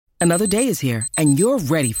Another day is here, and you're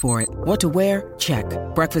ready for it. What to wear? Check.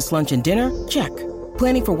 Breakfast, lunch, and dinner? Check.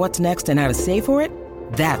 Planning for what's next and how to save for it?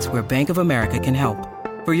 That's where Bank of America can help.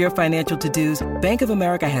 For your financial to-dos, Bank of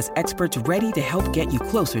America has experts ready to help get you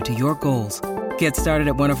closer to your goals. Get started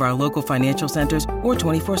at one of our local financial centers or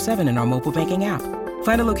 24/7 in our mobile banking app.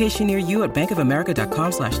 Find a location near you at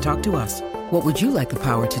bankofamerica.com/talktous. What would you like the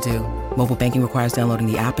power to do? Mobile banking requires downloading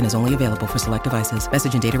the app and is only available for select devices.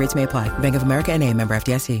 Message and data rates may apply. Bank of America N.A., member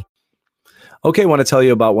FDIC. Okay, I want to tell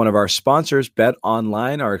you about one of our sponsors, Bet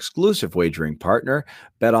Online, our exclusive wagering partner.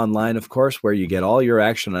 Bet Online, of course, where you get all your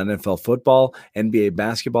action on NFL football, NBA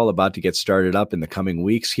basketball about to get started up in the coming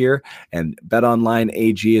weeks here. And Bet Online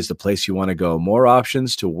AG is the place you want to go. More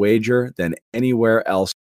options to wager than anywhere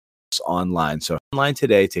else online. So online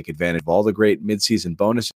today, take advantage of all the great midseason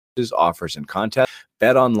bonuses, offers, and contests.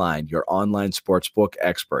 Bet Online, your online sportsbook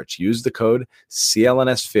experts. Use the code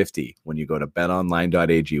CLNS50 when you go to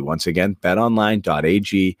betonline.ag. Once again,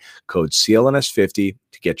 betonline.ag, code CLNS50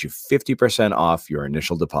 to get you 50% off your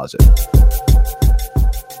initial deposit.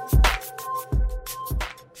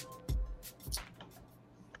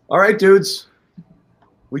 All right, dudes.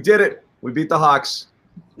 We did it. We beat the Hawks.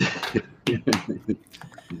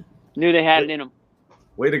 Knew they had it in them.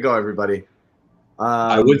 Way to go, everybody.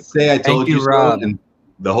 I would say I told you, Rob. so, and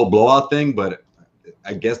the whole blowout thing, but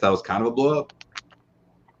I guess that was kind of a blowout.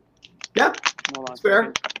 Yeah, it's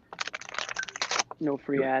fair. No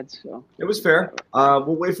free ads, so it was fair.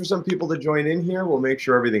 We'll wait for some people to join in here. We'll make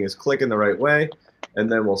sure everything is clicking the right way,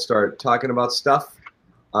 and then we'll start talking about stuff.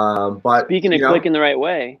 But speaking of clicking the right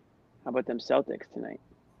way, how about them Celtics tonight?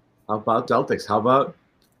 How about Celtics? How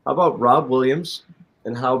about Rob Williams,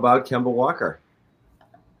 and how about Kemba Walker?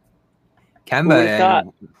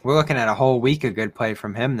 Kemba, we're looking at a whole week of good play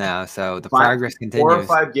from him now, so the progress continues. 4 or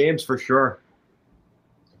 5 games for sure.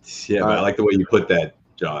 Yeah, but I like the way you put that,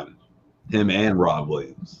 John. Him and Rob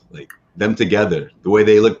Williams, like them together, the way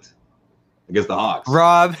they looked against the Hawks.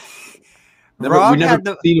 Rob we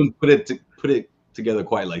never seen him put it together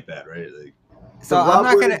quite like that, right? Like, so the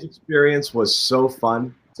Rob Williams experience was so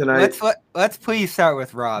fun tonight. Let's please start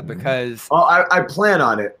with Rob because I plan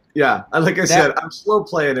on it. Yeah, like I said, I'm slow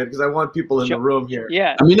playing it because I want people in the room here.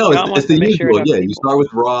 Yeah, I mean, no, it's the usual. Yeah, you start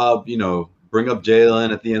with Rob. Bring up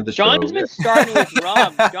Jalen at the end of the show. John's been starting with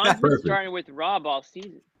Rob. John's been starting with Rob all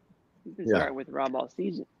season. He's been starting with Rob all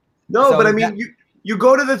season. No, but I mean, you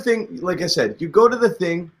go to the thing. Like I said, you go to the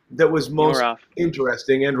thing that was most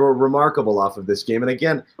interesting and remarkable off of this game. And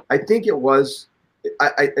again, I think it was.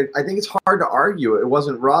 I think it's hard to argue. It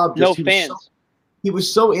wasn't Rob. No fans. He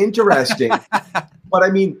was so interesting. But I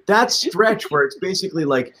mean, that stretch where it's basically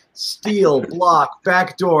like steal, block,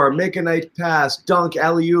 backdoor, make a nice pass, dunk,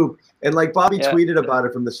 alley-oop. And like Bobby tweeted about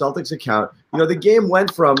it from the Celtics account, the game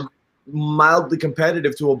went from mildly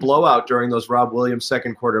competitive to a blowout during those Rob Williams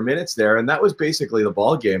second quarter minutes there. And that was basically the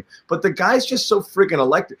ball game. But the guy's just so freaking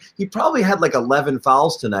electric. He probably had like 11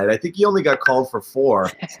 fouls tonight. I think he only got called for 4.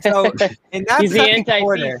 So in that second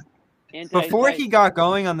quarter, before he got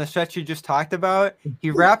going on the stretch you just talked about,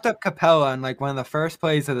 he wrapped up Capella in like one of the first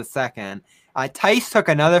plays of the second. Tice took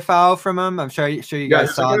another foul from him. I'm sure you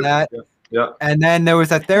guys saw that. Yeah. And then there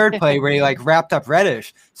was a third play where he like wrapped up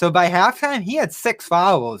Reddish. So by halftime, he had 6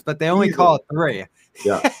 fouls, but they only called 3.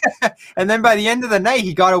 Yeah. And then by the end of the night,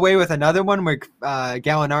 he got away with another one where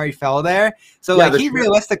Gallinari fell there. So he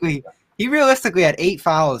realistically had 8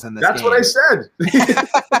 fouls in this game. That's what I said.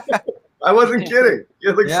 I wasn't kidding. He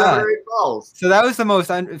had like 7 or 8 fouls. So that was the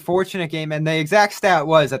most unfortunate game. And the exact stat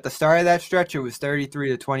was at the start of that stretch, it was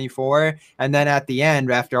 33-24. And then at the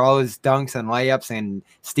end, after all his dunks and layups and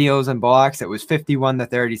steals and blocks, it was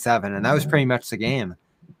 51-37. And that was pretty much the game.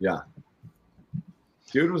 Yeah.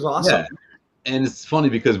 Dude was awesome. Yeah. And it's funny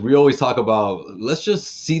because we always talk about, let's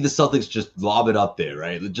just see the Celtics just lob it up there,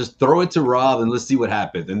 right? Just throw it to Rob and let's see what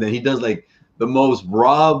happens. And then he does like the most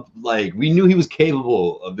Rob, like we knew he was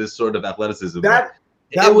capable of this sort of athleticism. That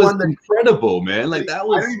was incredible, man. Like that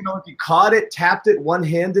was. I don't even know if he caught it, tapped it,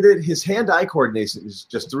 one-handed it. His hand-eye coordination is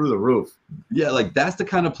just through the roof. Yeah, like that's the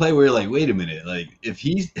kind of play where you're like, wait a minute, like if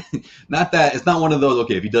he's not that, it's not one of those.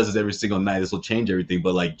 Okay, if he does this every single night, this will change everything.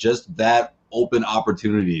 But like just that open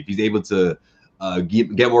opportunity, if he's able to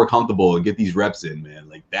get more comfortable and get these reps in, man,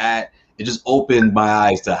 like that, it just opened my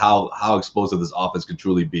eyes to how explosive this offense could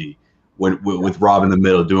truly be. With Rob in the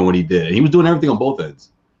middle doing what he did. And he was doing everything on both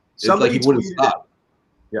ends. It's like he wouldn't stop.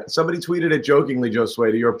 Yeah, somebody tweeted it jokingly, Joe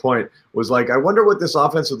Sway, to your point, was like, I wonder what this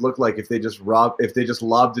offense would look like if they just lobbed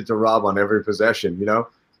it to Rob on every possession,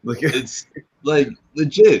 Like it's like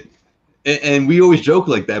legit. And we always joke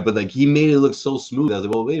like that, but like he made it look so smooth. I was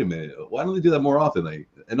like, well, wait a minute. Why don't they do that more often? Like,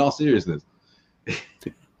 in all seriousness.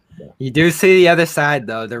 You do see the other side,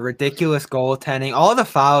 though. The ridiculous goaltending. All the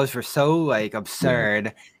fouls were so, like,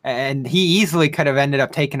 absurd. And he easily could have ended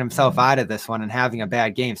up taking himself out of this one and having a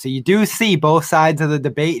bad game. So you do see both sides of the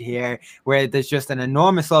debate here, where there's just an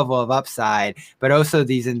enormous level of upside, but also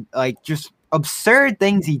these, like, just absurd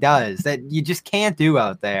things he does that you just can't do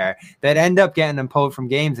out there that end up getting him pulled from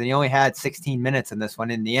games. And he only had 16 minutes in this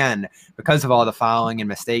one in the end because of all the fouling and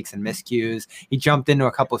mistakes and miscues. He jumped into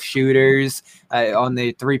a couple shooters on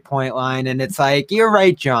the 3-point line. And it's like, you're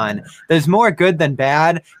right, John. There's more good than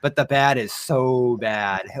bad, but the bad is so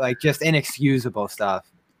bad, like just inexcusable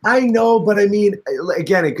stuff. I know, but I mean,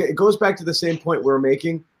 again, it goes back to the same point we're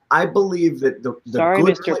making. I believe that the Sorry,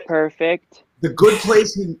 good Mr. Perfect. The good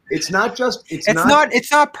place, it's not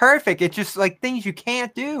perfect. It's just like things you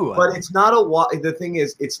can't do. But it's not the thing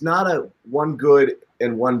is, it's not a one good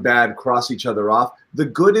and one bad cross each other off. The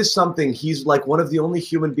good is something he's like one of the only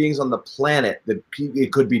human beings on the planet that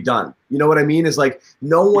it could be done. You know what I mean? Is like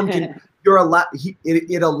no one can.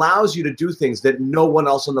 It allows you to do things that no one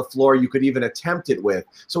else on the floor you could even attempt it with.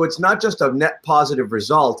 So it's not just a net positive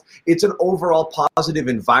result. It's an overall positive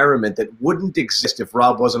environment that wouldn't exist if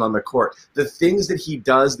Rob wasn't on the court. The things that he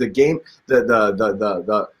does, the game,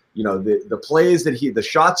 the plays that the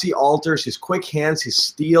shots he alters, his quick hands, his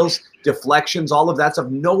steals, deflections, all of that stuff.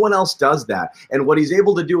 No one else does that. And what he's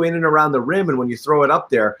able to do in and around the rim, and when you throw it up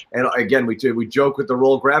there, and again, we joke with the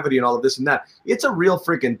roll gravity and all of this and that. It's a real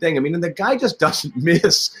freaking thing. I mean, and the guy just doesn't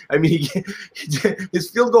miss. I mean, his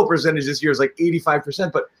field goal percentage this year is like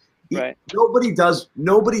 85%, but right. Nobody does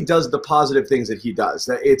the positive things that he does.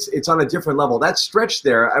 It's on a different level. That stretch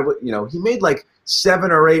there, he made like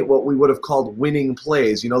 7 or 8 what we would have called winning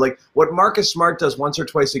plays. Like what Marcus Smart does once or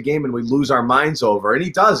twice a game and we lose our minds over, and he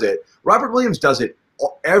does it. Robert Williams does it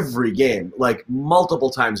every game, like multiple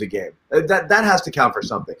times a game. That has to count for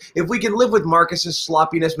something. If we can live with Marcus's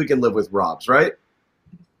sloppiness, we can live with Rob's, right?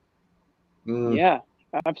 Yeah,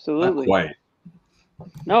 absolutely. Not quite.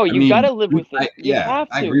 No, you got to live with it.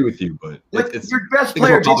 I agree with you, but it's your best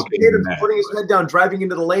player, Jason Tatum, putting his head down, driving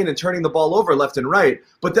into the lane, and turning the ball over left and right.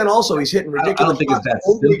 But then also he's hitting ridiculous. I don't think it's that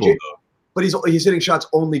simple though. But he's hitting shots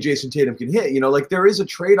only Jason Tatum can hit. Like there is a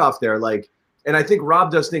trade-off there. Like, and I think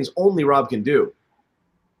Rob does things only Rob can do.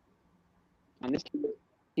 On this team,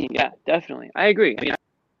 yeah, definitely, I agree. I mean,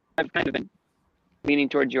 I've kind of been leaning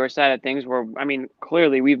towards your side of things. Where I mean,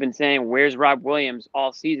 clearly we've been saying, "Where's Rob Williams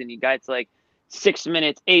all season?" He got like 6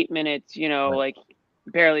 minutes, 8 minutes, right. Like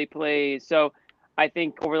barely plays. So I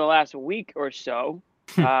think over the last week or so,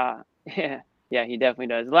 yeah, he definitely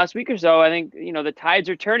does. The last week or so, I think, the tides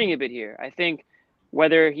are turning a bit here. I think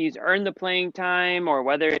whether he's earned the playing time or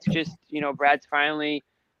whether it's just, Brad's finally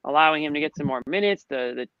allowing him to get some more minutes.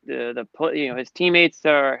 His teammates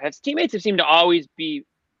have seemed to always be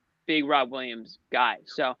big Rob Williams guys.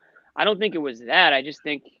 So I don't think it was that. I just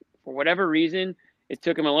think for whatever reason, it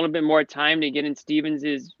took him a little bit more time to get in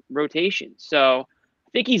Stevens' rotation. So I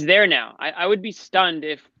think he's there now. I would be stunned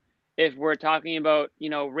if we're talking about,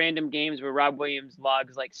 random games where Rob Williams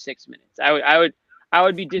logs like 6 minutes. I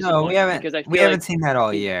would be disappointed. No, because we haven't seen that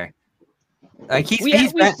all year. Like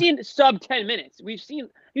we've seen sub 10 minutes.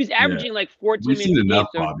 He's averaging like 14 minutes a game.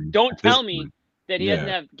 So don't tell me that he doesn't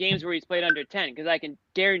have games where he's played under 10, because I can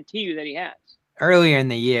guarantee you that he has. Earlier in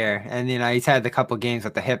the year, and he's had a couple games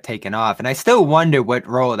with the hip taken off, and I still wonder what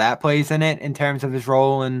role that plays in it in terms of his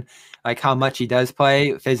role and like how much he does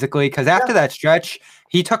play physically. Because after that stretch,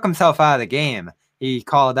 he took himself out of the game. He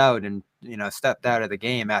called out and stepped out of the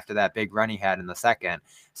game after that big run he had in the second.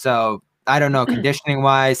 So I don't know, conditioning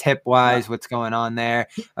wise, hip wise, what's going on there,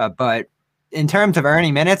 but in terms of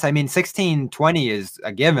earning minutes, I mean, 16-20 is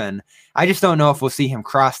a given. I just don't know if we'll see him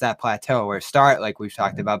cross that plateau or start like we've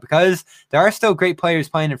talked about, because there are still great players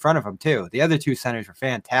playing in front of him too. The other two centers were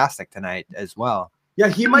fantastic tonight as well. Yeah,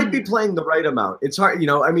 he might be playing the right amount. It's hard,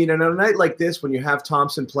 I mean, on a night like this, when you have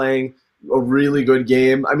Thompson playing a really good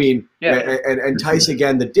game, I mean, and Tice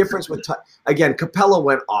again, the difference with again, Capella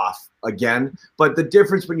went off again, but the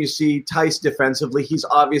difference when you see Tice defensively, he's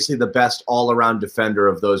obviously the best all-around defender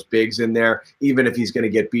of those bigs in there, even if he's going to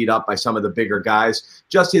get beat up by some of the bigger guys.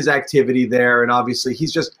 Just his activity there, and obviously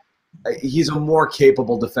he's a more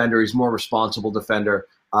capable defender. He's a more responsible defender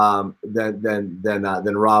than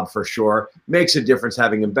Rob for sure. Makes a difference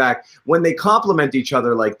having him back. When they complement each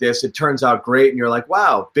other like this, it turns out great, and you're like,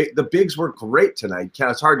 wow, the bigs were great tonight.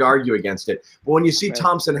 It's hard to argue against it. But when you see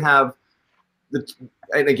Thompson have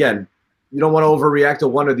and again, you don't want to overreact to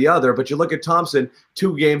one or the other, but you look at Thompson,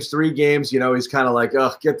 2 games, 3 games, he's kind of like,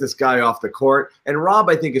 get this guy off the court. And Rob,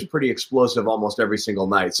 I think, is pretty explosive almost every single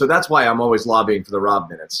night. So that's why I'm always lobbying for the Rob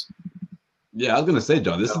minutes. Yeah, I was gonna say,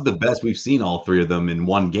 John, this is the best we've seen all three of them in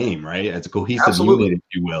one game, right? It's a cohesive Absolutely. unit,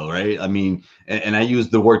 if you will, right? I mean, and I use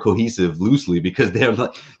the word cohesive loosely because they're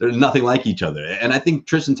nothing like each other. And I think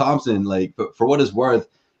Tristan Thompson, like for what it's worth,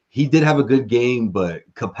 he did have a good game, but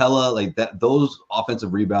Capella, like those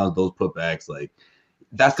offensive rebounds, those putbacks, like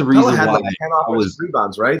that's the Capella reason had why like 10 offensive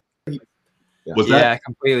rebounds, right? was Yeah, that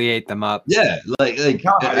completely ate them up. yeah, like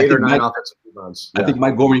Capella had I 8 or think 9 Mike, offensive rebounds. I think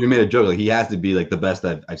Mike Gorman even made a joke like he has to be like the best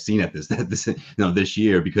I've seen at this this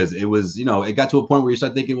year because it was it got to a point where you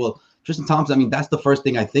start thinking, well, Tristan Thompson, I mean, that's the first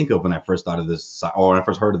thing I think of when I first started this or when I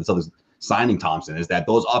first heard of the Celtics signing Thompson is that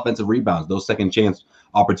those offensive rebounds, those second chance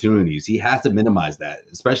opportunities, he has to minimize that,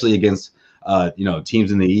 especially against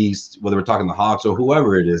teams in the East, whether we're talking the Hawks or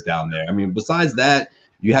whoever it is down there. I mean, besides that,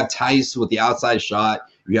 you have Tice with the outside shot.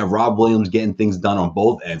 You have Rob Williams getting things done on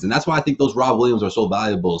both ends. And that's why I think those Rob Williams are so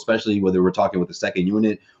valuable, especially whether we're talking with the second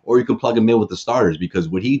unit or you can plug him in with the starters, because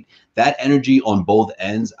that energy on both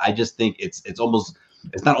ends, I just think it's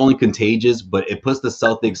not only contagious, but it puts the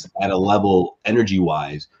Celtics at a level energy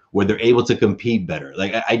wise where they're able to compete better.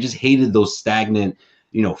 Like I just hated those stagnant,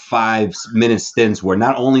 5-minute stints where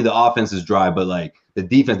not only the offense is dry, but like the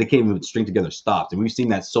defense, they can't even string together stops. And we've seen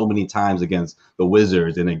that so many times against the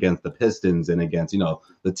Wizards and against the Pistons and against,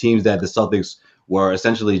 the teams that the Celtics were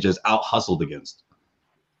essentially just out hustled against.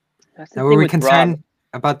 Now, were we concerned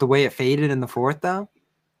about the way it faded in the fourth, though?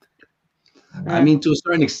 I mean, to a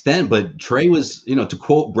certain extent, but Trey was, to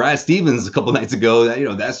quote Brad Stevens a couple nights ago,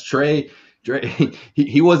 that, that's Trey.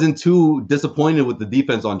 He wasn't too disappointed with the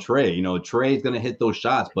defense on Trey. Trey's going to hit those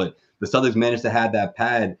shots, but the Celtics managed to have that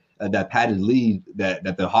padded lead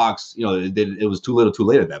that the Hawks, it was too little too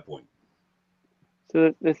late at that point.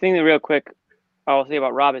 So the thing that real quick I'll say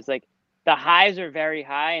about Rob is like the highs are very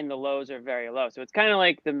high and the lows are very low. So it's kind of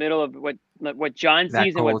like the middle of what John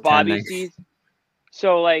sees and what Bobby sees.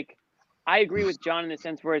 So like I agree with John in the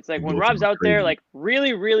sense where it's like when Rob's out there, like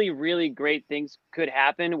really, really, really great things could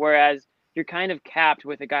happen. Whereas you're kind of capped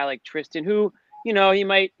with a guy like Tristan, who, he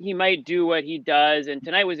might do what he does. And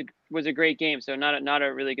tonight was a great game. So not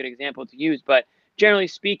a really good example to use, but generally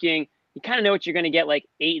speaking, you kind of know what you're going to get like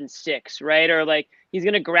 8 and 6, right? Or like he's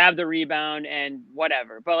going to grab the rebound and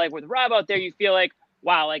whatever. But like with Rob out there, you feel like,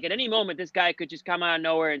 wow, like at any moment, this guy could just come out of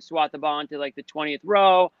nowhere and swat the ball into like the 20th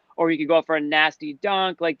row, or he could go for a nasty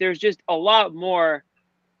dunk. Like there's just a lot more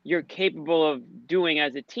you're capable of doing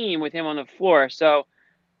as a team with him on the floor. So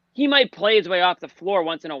he might play his way off the floor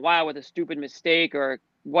once in a while with a stupid mistake or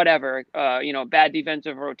whatever, bad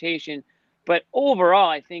defensive rotation. But overall,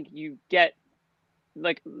 I think you get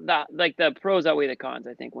the pros outweigh the cons,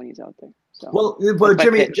 I think, when he's out there. So, well, but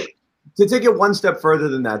Jimmy, to take it one step further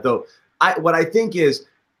than that, though, what I think is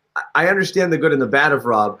I understand the good and the bad of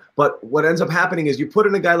Rob, but what ends up happening is you put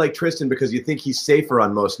in a guy like Tristan because you think he's safer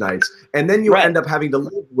on most nights, and then you end up having to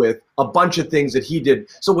live with a bunch of things that he did.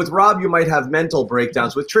 So with Rob, you might have mental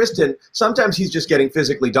breakdowns. With Tristan, sometimes he's just getting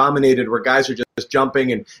physically dominated where guys are just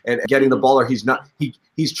jumping and getting the ball, or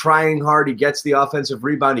he's trying hard. He gets the offensive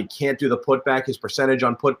rebound. He can't do the putback. His percentage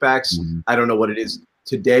on putbacks, I don't know what it is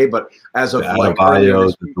today, but as of like earlier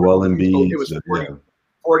this week, it was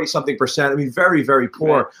 40-something%. I mean, very, very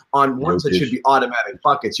poor on ones that should be automatic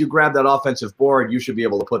buckets. You grab that offensive board, you should be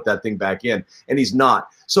able to put that thing back in, and he's not.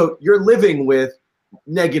 So you're living with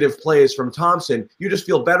negative plays from Thompson. You just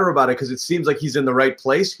feel better about it because it seems like he's in the right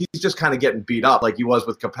place. He's just kind of getting beat up like he was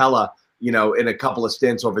with Capella, in a couple of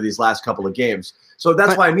stints over these last couple of games. So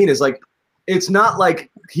that's why I mean is like it's not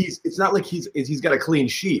like he's got a clean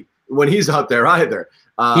sheet when he's out there either.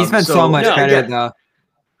 He's been so much better though.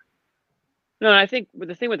 No, I think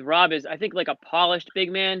the thing with Rob is I think like a polished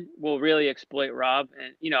big man will really exploit Rob,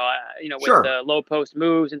 and with the low post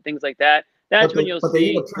moves and things like that. That's when you'll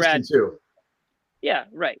see Brad too. Yeah,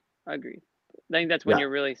 right. I agree. I think that's when you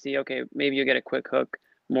really see. Okay, maybe you get a quick hook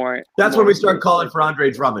more. That's when we start calling for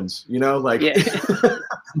Andre Drummonds. Those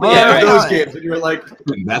games, and you're like,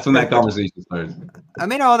 that's when that conversation starts. I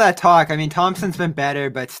mean, all that talk. I mean, Thompson's been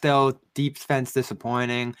better, but still deep defense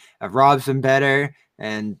disappointing. Rob's been better.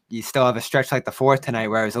 And you still have a stretch like the fourth tonight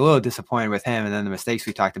where I was a little disappointed with him and then the mistakes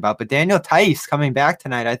we talked about. But Daniel Tice coming back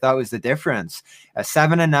tonight, I thought was the difference. A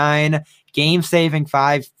 7-9, game-saving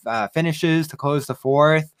 5 finishes to close the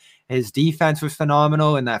fourth. His defense was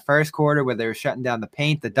phenomenal in that first quarter where they were shutting down the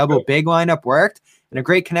paint. The double big lineup worked. And a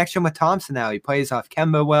great connection with Thompson now. He plays off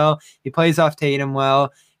Kemba well. He plays off Tatum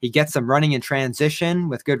well. He gets some running in transition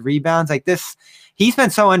with good rebounds. Like this, he's been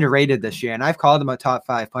so underrated this year. And I've called him a top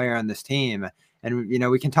 5 player on this team. And,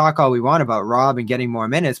 we can talk all we want about Rob and getting more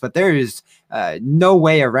minutes, but there is no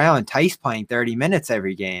way around Tice playing 30 minutes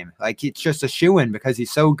every game. Like, it's just a shoo-in because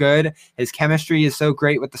he's so good. His chemistry is so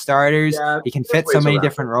great with the starters. He can fit so many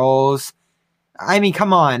different roles. I mean,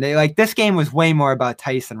 come on. Like, this game was way more about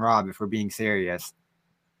Tice than Rob, if we're being serious.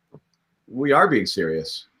 We are being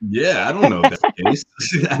serious. Yeah, I don't know if that's the case.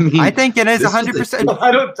 I think it is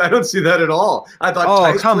 100%. I don't see that at all. I thought.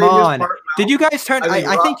 Oh, come on! Did you guys turn?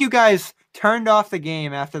 I think you guys turned off the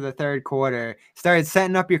game after the third quarter, started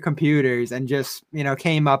setting up your computers, and just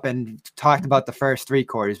came up and talked about the first 3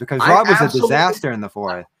 quarters because Rob was a disaster in the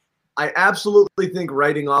fourth. I absolutely think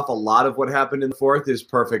writing off a lot of what happened in the fourth is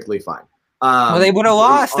perfectly fine. Well, they would have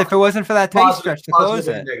lost if it wasn't for that Tice stretch to close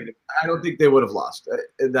it. I don't think they would have lost.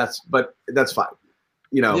 That's fine.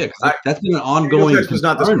 That's been an ongoing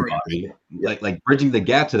concern, Bobby. Like bridging the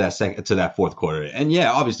gap to that fourth quarter. And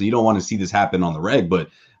yeah, obviously you don't want to see this happen on the reg, but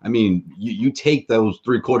I mean, you take those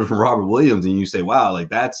 3 quarters from Robert Williams and you say, wow, like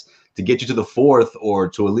that's to get you to the fourth or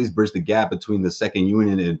to at least bridge the gap between the second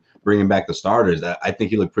unit and bringing back the starters. I think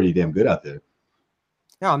he looked pretty damn good out there.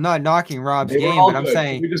 No, I'm not knocking Rob's game, but I'm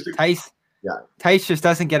saying Tice just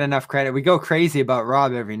doesn't get enough credit. We go crazy about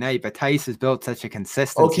Rob every night, but Tice has built such a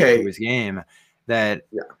consistency to his game that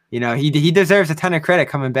he deserves a ton of credit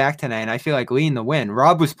coming back tonight. And I feel like leading the win.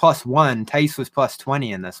 Rob was +1, Tice was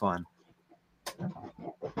 +20 in this one.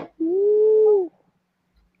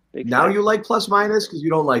 Now you like plus minus because you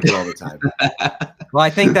don't like it all the time. Well, I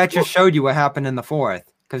think that just showed you what happened in the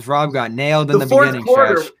fourth because Rob got nailed in the beginning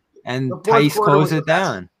stretch and Tice closed it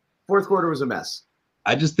down. Fourth quarter was a mess.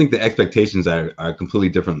 I just think the expectations are completely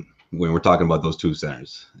different when we're talking about those 2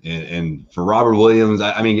 centers. And for Robert Williams,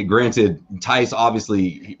 I mean, granted, Tice,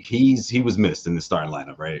 obviously, he was missed in the starting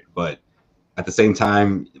lineup, right? But at the same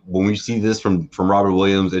time, when we see this from Robert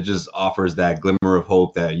Williams, it just offers that glimmer of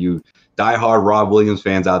hope that you diehard Rob Williams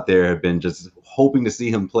fans out there have been just hoping to see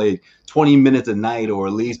him play 20 minutes a night or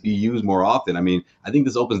at least be used more often. I mean, I think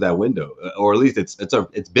this opens that window, or at least it's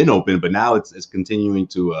been open, but now it's continuing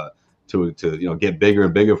to get bigger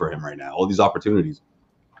and bigger for him right now. All these opportunities.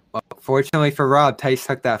 Well, fortunately for Rob, Tice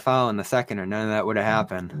took that foul in the second, or none of that would have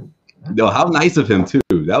happened. No, how nice of him too.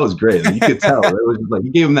 That was great. Like, you could tell. It was just like he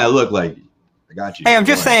gave him that look, like I got you. Hey, I'm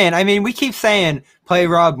just saying. I mean, we keep saying play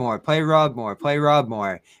Rob more, play Rob more, play Rob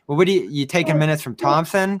more. Well, what do you taking minutes from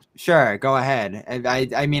Thompson? Sure, go ahead.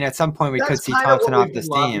 I mean, at some point we could see Thompson off this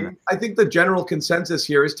team. I think the general consensus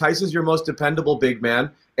here is Tice is your most dependable big man,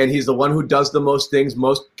 and he's the one who does the most things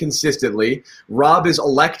most consistently. Rob is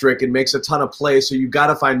electric and makes a ton of plays, so you got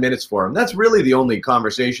to find minutes for him. That's really the only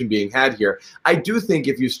conversation being had here. I do think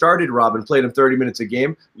if you started Rob and played him 30 minutes a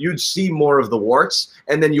game, you'd see more of the warts,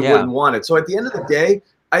 and then you wouldn't want it. So at the end of the day,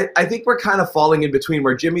 I think we're kind of falling in between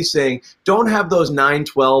where Jimmy's saying don't have those 9,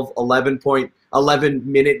 12,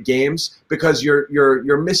 11-minute games because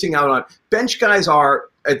you're missing out on – bench guys are,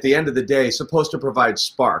 at the end of the day, supposed to provide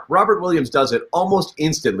spark. Robert Williams does it almost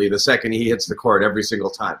instantly the second he hits the court every single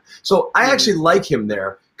time. So I actually like him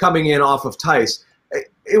there coming in off of Tice.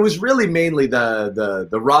 It was really mainly the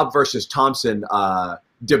Rob versus Thompson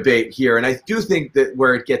debate here, and I do think that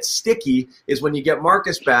where it gets sticky is when you get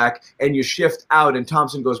Marcus back and you shift out and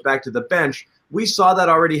Thompson goes back to the bench. We saw that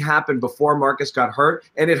already happen before Marcus got hurt,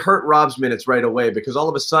 and it hurt Rob's minutes right away because all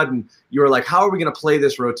of a sudden you were like, how are we going to play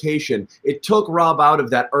this rotation? It took Rob out of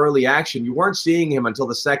that early action. You weren't seeing him until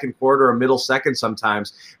the second quarter or middle second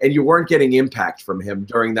sometimes, and you weren't getting impact from him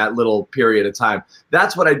during that little period of time.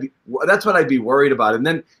 That's what I'd be worried about. And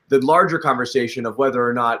then the larger conversation of whether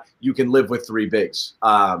or not you can live with 3 bigs,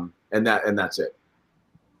 and that's it.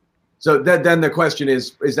 So then the question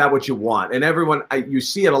is that what you want? And everyone, you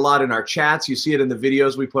see it a lot in our chats. You see it in the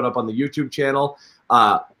videos we put up on the YouTube channel.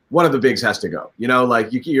 One of the bigs has to go. You're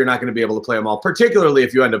not going to be able to play them all, particularly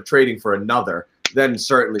if you end up trading for another. Then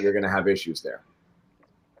certainly you're going to have issues there.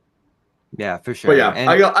 Yeah, for sure. But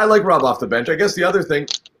yeah, I like Rob off the bench. I guess the other thing,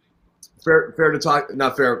 certainly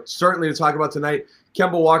to talk about tonight,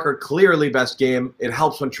 Kemba Walker, clearly best game. It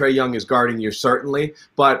helps when Trae Young is guarding you, certainly.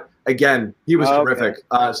 But again, he was terrific,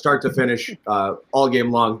 start to finish, all game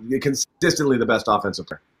long. Consistently the best offensive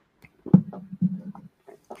player.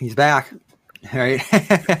 He's back, right?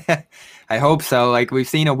 I hope so. Like we've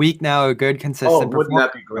seen a week now, a good, consistent performance. Wouldn't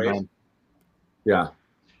that be great? Yeah.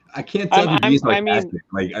 I can't tell if he's sarcastic.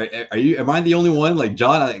 Am I the only one? Like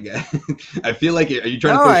John, I feel like are you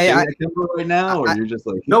trying to throw shade at Kemba right now, or you're just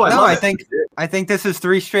like I think this is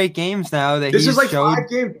 3 straight games now that he's like showed 5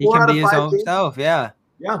 games, he can be his own self. Yeah.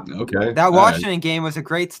 Yeah. Okay. That Washington game was a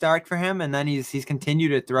great start for him, and then he's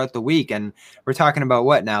continued it throughout the week. And we're talking about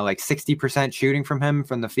what now, like 60% shooting from him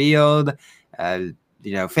from the field.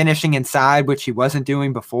 finishing inside, which he wasn't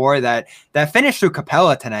doing before. That finish through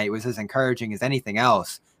Capella tonight was as encouraging as anything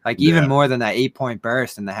else, even more than that 8-point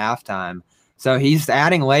burst in the halftime. So he's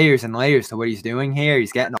adding layers and layers to what he's doing here.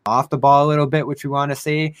 He's getting off the ball a little bit, which we want to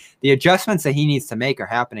see. The adjustments that he needs to make are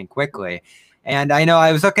happening quickly. And I know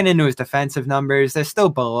I was looking into his defensive numbers. They're still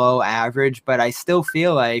below average, but I still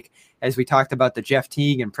feel like, as we talked about the Jeff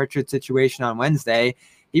Teague and Pritchard situation on Wednesday,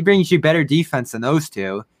 he brings you better defense than those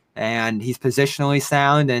two. And he's positionally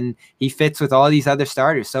sound, and he fits with all these other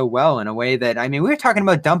starters so well in a way that, we were talking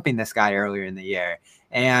about dumping this guy earlier in the year.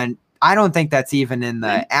 And I don't think that's even in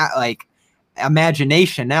the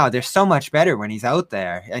imagination now. They're so much better when he's out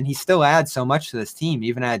there, and he still adds so much to this team,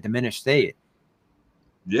 even at a diminished state.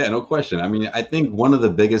 Yeah, no question. I think one of the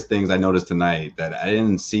biggest things I noticed tonight that I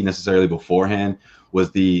didn't see necessarily beforehand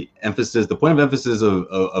was the point of emphasis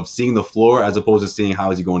of seeing the floor as opposed to seeing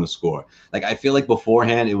how is he going to score. Like, I feel like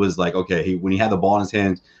beforehand it was like, okay, when he had the ball in his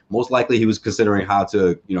hands, most likely he was considering how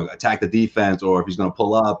to, attack the defense or if he's going to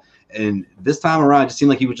pull up. And this time around, it just seemed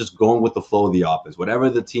like he was just going with the flow of the offense. Whatever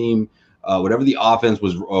the offense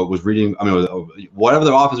was reading, whatever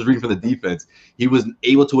the offense was reading from the defense, he was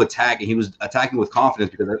able to attack, and he was attacking with confidence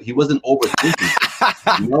because he wasn't overthinking.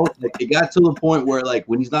 It got to the point where, like,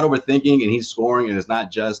 when he's not overthinking and he's scoring, and it's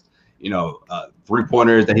not just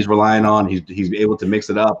 3-pointers that he's relying on, he's able to mix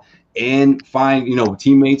it up and find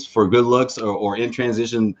teammates for good looks or in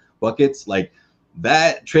transition buckets. Like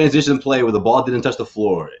that transition play where the ball didn't touch the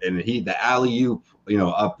floor and the alley-oop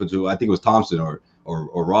up to, I think it was Thompson or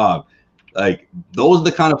Rob. Like, those are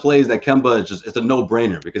the kind of plays that Kemba it's a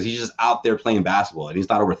no-brainer because he's just out there playing basketball and he's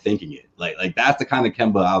not overthinking it. Like that's the kind of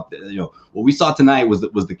Kemba out there. What we saw tonight was the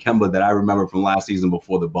Kemba that I remember from last season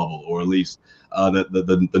before the bubble, or at least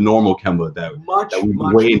the normal Kemba that we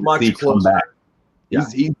waited to see come back. Yeah.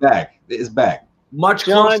 He's back. It's back. Much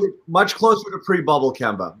closer to pre-bubble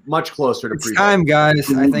Kemba. Much closer to pre-bubble. Time, guys.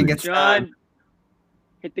 I think it's time.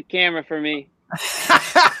 Hit the camera for me.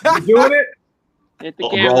 You doing it? Hit the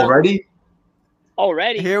camera.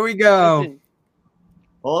 Already? Here we go. Listen,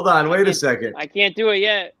 hold on. Wait a second. I can't do it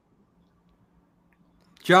yet.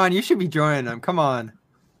 John, you should be joining them. Come on.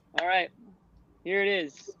 All right. Here it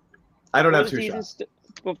is. I don't have 2 shots.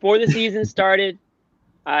 Before the season started,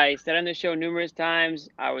 I said on the show numerous times,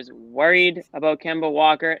 I was worried about Kemba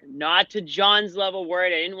Walker. Not to John's level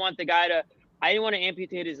worried. I didn't want to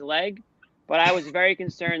amputate his leg, but I was very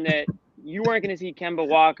concerned that you weren't going to see Kemba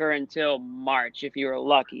Walker until March if you were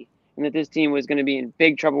lucky, and that this team was going to be in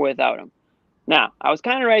big trouble without him. Now, I was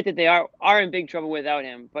kind of right that they are in big trouble without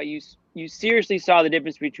him, but you seriously saw the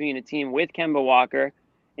difference between a team with Kemba Walker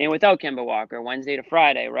and without Kemba Walker, Wednesday to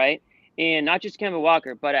Friday, right? And not just Kemba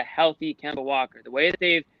Walker, but a healthy Kemba Walker. The way that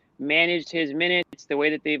they've managed his minutes, the way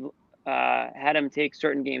that they've had him take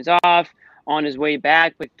certain games off on his way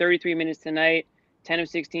back, played 33 minutes tonight, 10 of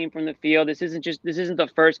 16 from the field. This isn't the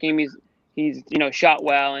first game he's shot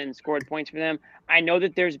well and scored points for them. I know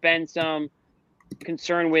that there's been some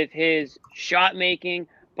concern with his shot making,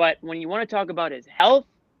 but when you want to talk about his health,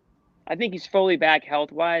 I think he's fully back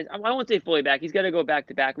health-wise. I won't say fully back. He's got to go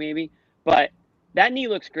back-to-back maybe, but that knee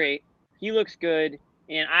looks great. He looks good,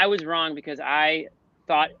 and I was wrong because I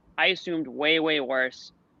assumed way, way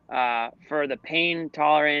worse for the pain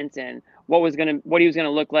tolerance and what he was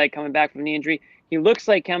gonna look like coming back from the injury. He looks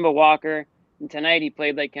like Kemba Walker, and tonight he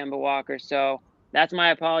played like Kemba Walker. So that's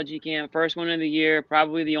my apology, Cam. First one of the year,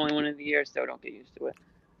 probably the only one of the year, so don't get used to it.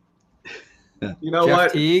 You know Jeff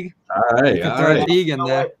what? Teague. All right. Teague in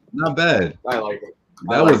there. Not bad. I like it.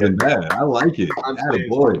 That wasn't bad. I like it.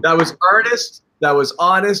 That was earnest. That was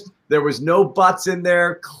honest. There was no buts in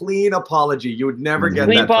there. Clean apology. You would never get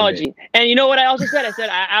clean that apology. from me. And you know what I also said? I said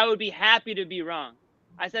I would be happy to be wrong.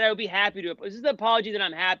 I said I would be happy to. This is the apology that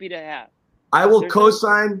I'm happy to have. I will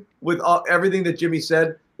co-sign with everything that Jimmy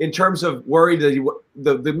said in terms of worry that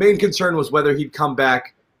the main concern was whether he'd come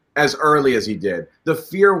back as early as he did. The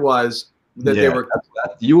fear was that they were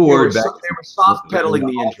soft pedaling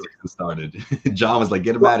the injury. Started. John was like,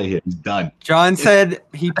 "Get him out of here. He's done." John said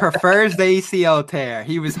he prefers the ACL tear.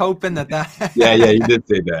 He was hoping that. Yeah, he did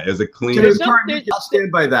say that. It was a clean. I'll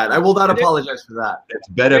stand by that. I will not apologize for that. It's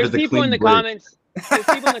better if it's a clean. People in the comments. There's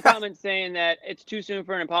people in the comments saying that it's too soon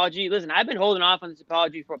for an apology. Listen, I've been holding off on this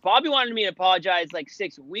apology for. Bobby wanted me to apologize like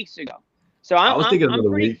 6 weeks ago. So I was thinking another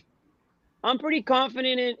week. I'm pretty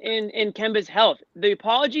confident in Kemba's health. The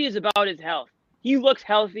apology is about his health. He looks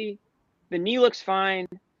healthy. The knee looks fine.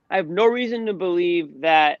 I have no reason to believe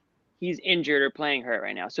that he's injured or playing hurt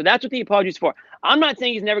right now. So that's what the apology is for. I'm not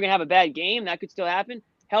saying he's never going to have a bad game. That could still happen.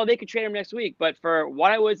 Hell, they could trade him next week. But for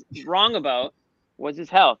what I was wrong about was his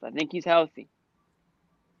health. I think he's healthy.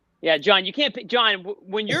 Yeah, John, you can't. John,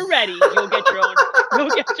 when you're ready, you'll get your own. You'll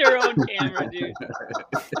get your own camera, dude.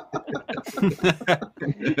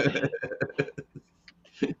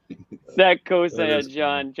 That cosign,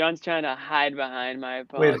 John. John's trying to hide behind my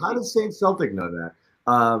apology. Wait, how does Saint Celtic know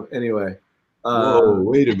that? Anyway. Whoa,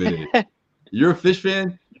 wait a minute. You're a Fish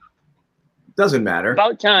fan? Doesn't matter.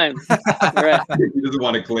 About time. Right. He doesn't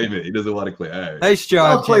want to claim it. He doesn't want to claim it. All right. Nice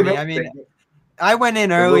job, Jimmy. I mean, I went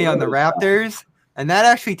in early on the Raptors, and that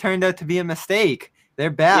actually turned out to be a mistake. They're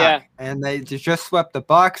back, and they just swept the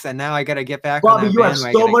Bucks, and now I got to get back on that bandwagon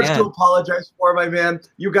Bobby, you have so much to apologize for, my man.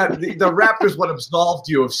 You got the Raptors would absolved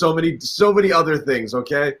you of so many other things,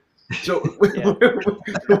 okay? So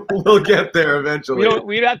we'll get there eventually.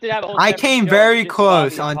 We'd have to have a whole I came very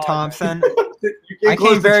close on Thompson. I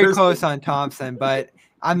came very close on Thompson, but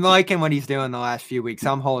I'm liking what he's doing the last few weeks.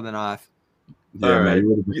 I'm holding off. Yeah, right.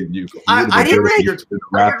 Man. I didn't read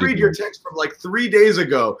your text from like 3 days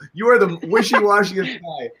ago. You are the wishy-washiest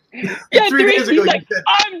guy. Yeah, 3 days ago, like, you said,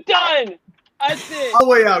 I'm done. That's it. I'll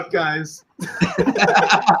way out, guys.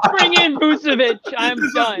 Bring in Vucevic. I'm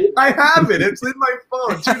done. I have it. It's in my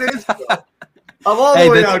phone 2 days ago. I'm all the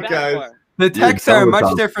way out, guys. The texts are a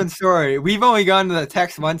much different story. We've only gone to the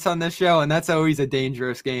text once on this show, and that's always a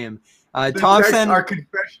dangerous game. Thompson are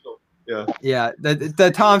confessional. Yeah.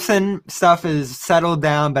 The Thompson stuff is settled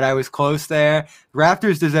down, but I was close there.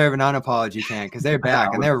 Raptors deserve an unapology chant because they're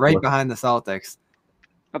back and they're right behind the Celtics.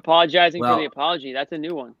 Apologizing for the apology. That's a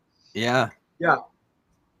new one. Yeah.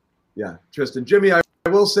 Tristan, Jimmy, I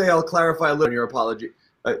will say I'll clarify a little on your apology.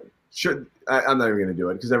 I'm not even going to do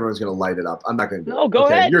it because everyone's going to light it up. I'm not going to do it. No, go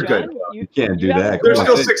ahead. You're John. good. You can't do that. There's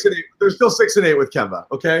still 6-8. There's still 6-8 with Kemba.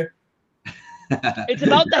 Okay. It's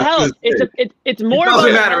about the health. It's more. It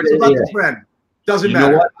doesn't matter. It's about the trend. Doesn't matter.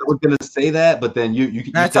 You know what? I was going to say that, but then you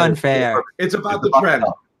That's unfair. It's about the trend.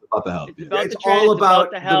 It's about the health. It's all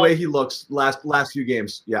about the way he looks last few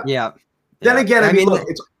games. Yeah. Then again, I mean, look,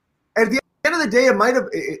 it's at the end of the day, it might have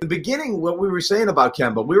in the beginning what we were saying about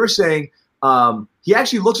Kemba. We were saying he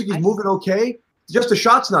actually looks like he's moving okay. Just the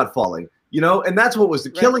shot's not falling. And that's what was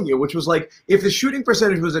killing you, which was like if the shooting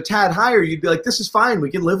percentage was a tad higher, you'd be like, this is fine. We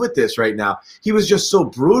can live with this right now. He was just so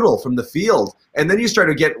brutal from the field. And then you start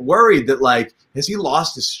to get worried that, like, has he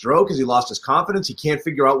lost his stroke? Has he lost his confidence? He can't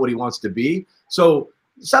figure out what he wants to be. So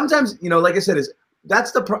sometimes, like I said,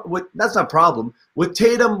 that's not a problem. With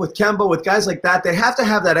Tatum, with Kemba, with guys like that, they have to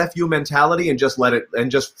have that FU mentality and just let it and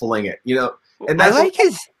just fling it, And that's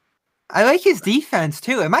I like his defense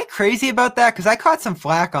too. Am I crazy about that? Because I caught some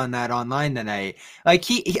flack on that online tonight. Like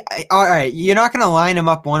he all right, you're not going to line him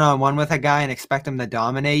up one-on-one with a guy and expect him to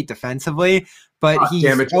dominate defensively, but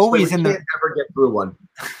he's always in the. Can't ever get through one.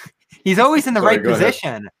 He's always in the right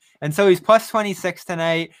position, and so he's plus 26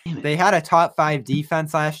 tonight. They had a top 5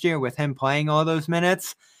 defense last year with him playing all those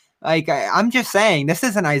minutes. Like I'm just saying, this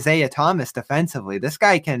isn't Isaiah Thomas defensively. This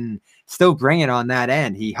guy can still bring it on that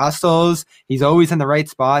end. He hustles. He's always in the right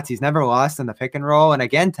spots. He's never lost in the pick and roll. And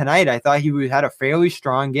again, tonight, I thought he had a fairly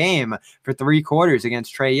strong game for 3 quarters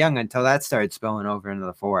against Trae Young until that started spilling over into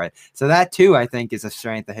the fourth. So that too, I think, is a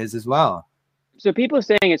strength of his as well. So people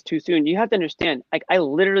saying it's too soon. You have to understand, like, I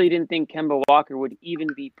literally didn't think Kemba Walker would even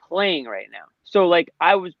be playing right now. So, like,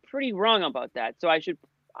 I was pretty wrong about that. So I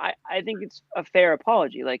think it's a fair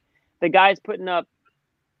apology. Like, the guy's putting up,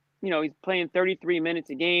 he's playing 33 minutes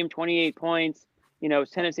a game, 28 points,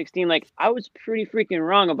 10 of 16. Like, I was pretty freaking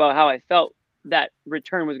wrong about how I felt that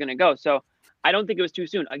return was going to go. So I don't think it was too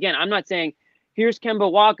soon. Again, I'm not saying, here's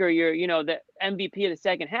Kemba Walker, you're, the MVP of the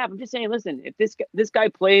second half. I'm just saying, listen, if this guy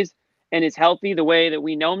plays and is healthy the way that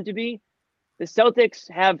we know him to be, the Celtics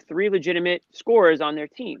have 3 legitimate scorers on their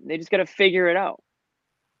team. They just got to figure it out.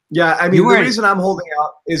 Yeah, I mean, the reason I'm holding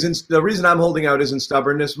out isn't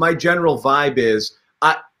stubbornness. My general vibe is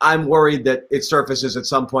I'm worried that it surfaces at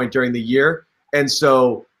some point during the year, and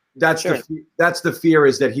so that's the fear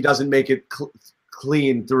is that he doesn't make it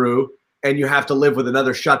clean through, and you have to live with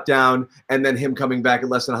another shutdown, and then him coming back at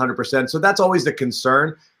less than 100%. So that's always the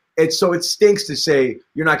concern. It stinks to say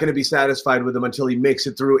you're not going to be satisfied with him until he makes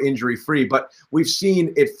it through injury free, but we've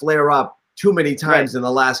seen it flare up too many times in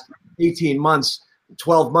the last 18 months.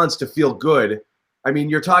 12 months to feel good. I mean,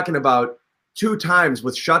 you're talking about 2 times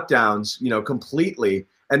with shutdowns, completely,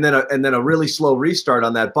 and then a really slow restart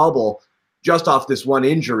on that bubble just off this one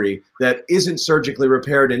injury that isn't surgically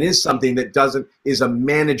repaired and is something that is a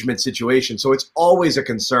management situation. So it's always a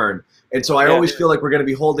concern. And so I always feel like we're going to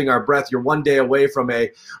be holding our breath. You're one day away from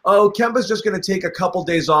Kemba's just going to take a couple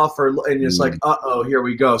days off and it's like, here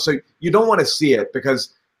we go. So you don't want to see it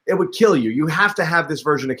because it would kill you. You have to have this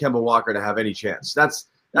version of Kemba Walker to have any chance. That's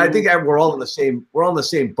I think we're all in the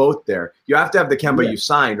same boat there. You have to have the Kemba you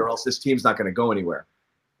signed, or else this team's not going to go anywhere.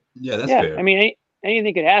 Yeah, that's fair. I mean,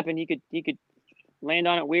 anything could happen. He could land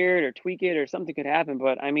on it weird or tweak it, or something could happen.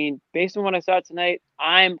 But I mean, based on what I saw tonight,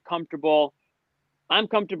 I'm comfortable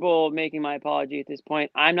making my apology at this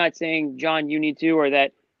point. I'm not saying, John, you need to, or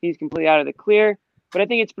that he's completely out of the clear. But I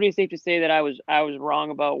think it's pretty safe to say that I was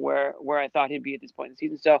wrong about where I thought he'd be at this point in the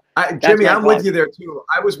season. So, Jimmy, I'm with you there too.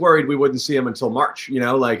 I was worried we wouldn't see him until March. You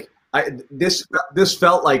know, like this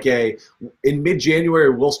felt like in mid-January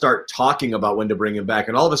we'll start talking about when to bring him back,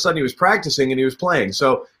 and all of a sudden he was practicing and he was playing.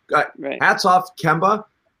 So, hats off Kemba.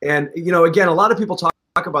 And you know, again, a lot of people talk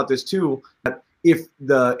about this too. If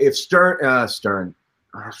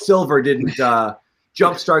Silver didn't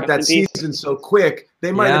jumpstart that season so quick,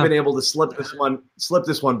 they might have been able to slip this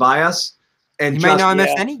one by us. And he might not have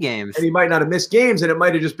missed any games. And he might not have missed games, and it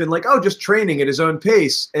might have just been like, just training at his own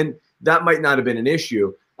pace, and that might not have been an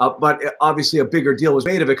issue. But obviously a bigger deal was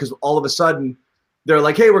made of it because all of a sudden they're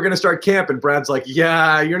like, hey, we're going to start camp. And Brad's like,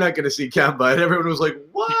 yeah, you're not going to see Kemba. And everyone was like,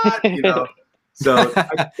 what? You know? So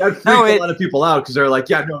that freaked a lot of people out because they're like,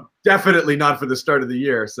 yeah, no, definitely not for the start of the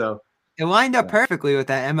year. So it lined up perfectly with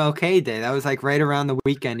that MLK day. That was like right around the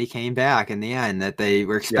weekend he came back in the end that they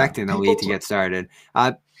were expecting the league to get started.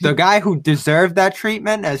 The guy who deserved that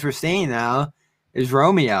treatment, as we're seeing now, is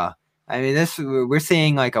Romeo. I mean, we're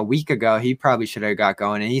seeing like a week ago, he probably should have got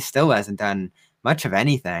going, and he still hasn't done much of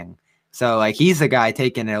anything. So, like, he's the guy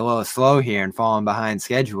taking it a little slow here and falling behind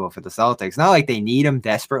schedule for the Celtics. Not like they need him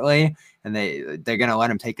desperately, and they're going to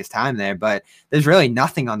let him take his time there, but there's really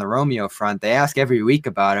nothing on the Romeo front. They ask every week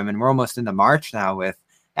about him, and we're almost into March now with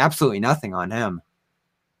absolutely nothing on him.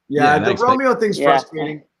 Yeah, the Romeo thing's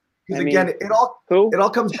frustrating. Because, again, it all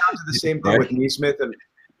comes down to the same thing with Nesmith. And,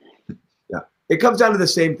 it comes down to the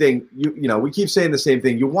same thing. You know, we keep saying the same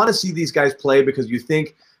thing. You want to see these guys play because you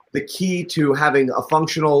think the key to having a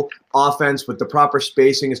functional offense with the proper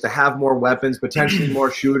spacing is to have more weapons, potentially more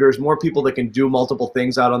shooters, more people that can do multiple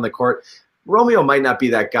things out on the court. Romeo might not be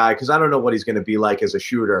that guy because I don't know what he's going to be like as a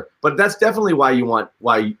shooter, but that's definitely why we want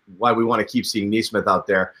to keep seeing Nesmith out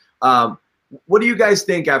there. What do you guys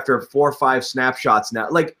think after 4 or 5 snapshots now?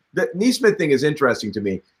 Like, the Nesmith thing is interesting to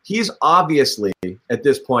me. He's obviously, at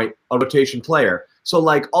this point, a rotation player. So,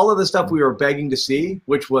 like, all of the stuff we were begging to see,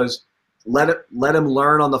 which was let him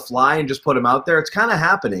learn on the fly and just put him out there, it's kind of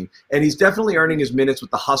happening. And he's definitely earning his minutes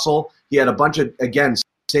with the hustle. He had a bunch of, again,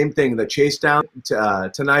 same thing, the chase down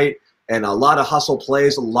tonight, and a lot of hustle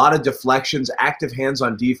plays, a lot of deflections, active hands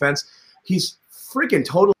on defense. He's freaking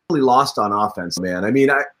totally lost on offense, man. I mean,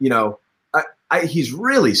 he's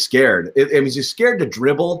really scared. I mean, he's scared to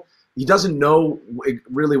dribble. He doesn't know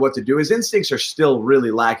really what to do. His instincts are still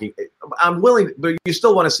really lacking. I'm willing, but you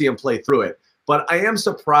still want to see him play through it. But I am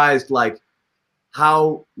surprised, like,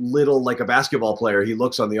 how little like a basketball player he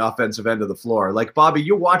looks on the offensive end of the floor. Like, Bobby,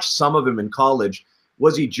 you watched some of him in college.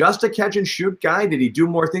 Was he just a catch and shoot guy? Did he do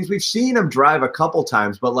more things? We've seen him drive a couple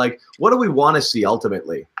times, but like, what do we want to see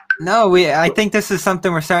ultimately? No, I think this is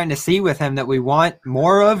something we're starting to see with him that we want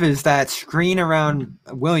more of, is that screen around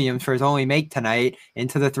Williams for his only make tonight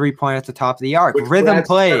into the 3-point at the top of the arc. Which rhythm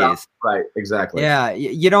plays. Right, exactly. Yeah,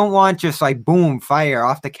 you don't want just like boom, fire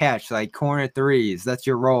off the catch, like corner threes. That's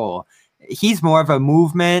your role. He's more of a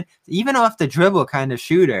movement, even off the dribble kind of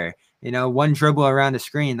shooter. You know, one dribble around the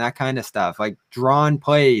screen, that kind of stuff. Like drawn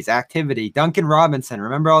plays, activity. Duncan Robinson,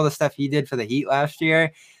 remember all the stuff he did for the Heat last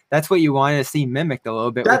year? That's what you wanted to see mimicked a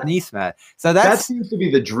little bit with Nesmith. So that seems to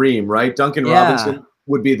be the dream, right? Duncan Robinson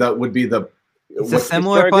would be the. It's a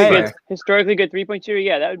similar player. Historically good 3-point shooter.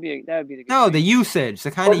 Yeah, that would be the good. No, the usage,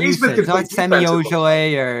 the kind of usage, not Semi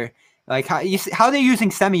Ojeleye or like how they're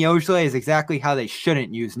using Semi Ojeleye is exactly how they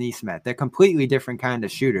shouldn't use Nesmith. They're completely different kind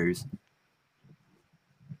of shooters.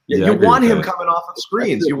 Yeah, you want him coming off of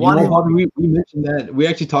screens. You want him. We mentioned that. We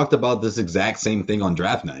actually talked about this exact same thing on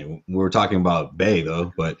draft night. We were talking about Bay,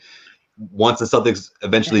 though. But once the Celtics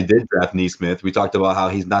eventually did draft Nesmith, we talked about how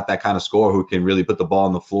he's not that kind of scorer who can really put the ball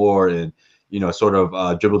on the floor and, you know, sort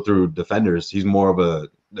of dribble through defenders. He's more of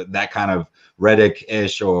that kind of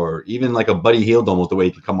Redick-ish or even like a Buddy Hield almost, the way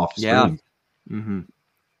he can come off the screen. Mm-hmm.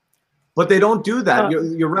 But they don't do that.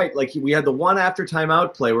 You're right. Like, we had the one after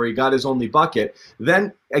timeout play where he got his only bucket.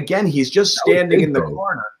 Then, again, he's just standing in the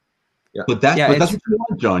corner. Yeah. But that's what you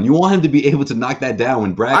want, John. You want him to be able to knock that down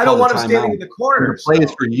when Brad. I don't want him standing in the corner. The play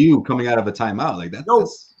is for you coming out of a timeout like that. No,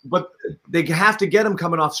 but they have to get him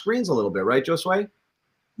coming off screens a little bit, right, Josue?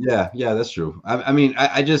 Yeah, that's true. I mean,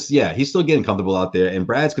 I just he's still getting comfortable out there, and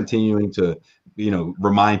Brad's continuing to, you know,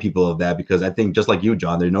 remind people of that because I think just like you,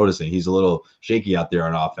 John, they're noticing he's a little shaky out there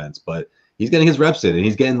on offense, but He's getting his reps in, and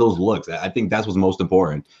he's getting those looks. I think that's what's most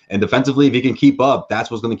important. And defensively, if he can keep up, that's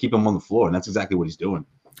what's going to keep him on the floor, and that's exactly what he's doing.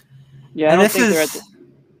 Yeah, I don't think they're at the.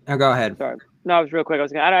 Oh, go ahead. Sorry. No, it was real quick.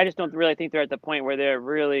 I just don't really think they're at the point where they're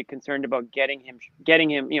really concerned about getting him,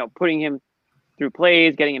 putting him through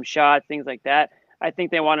plays, getting him shots, things like that. I think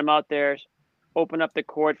they want him out there, open up the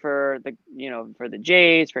court for the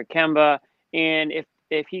Jays, for Kemba, and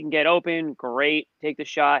if he can get open, great, take the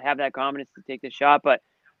shot, have that confidence to take the shot. But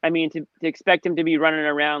I mean, to expect him to be running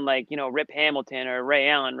around like Rip Hamilton or Ray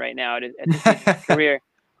Allen right now at his career,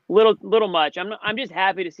 little much. I'm just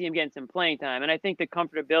happy to see him getting some playing time, and I think the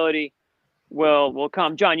comfortability will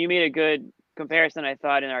come. John, you made a good comparison, I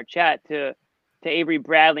thought, in our chat to Avery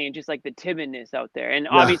Bradley and just like the timidness out there. And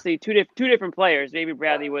obviously two different players. Avery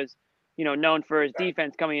Bradley was, known for his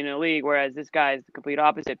defense coming in the league, whereas this guy is the complete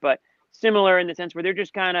opposite, but similar in the sense where they're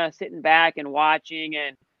just kind of sitting back and watching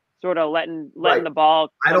and sort of letting the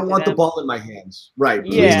ball. I don't want the ball in my hands. Right.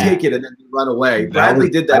 Please Yeah. take it and then run away. Bradley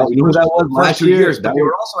did that. You know who that was last 2 year? years, but they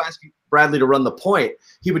were also asking Bradley to run the point.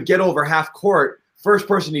 He would get over half court, first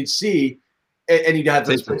person he'd see, and he'd have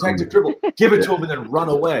this protective dribble, give it to him, and then run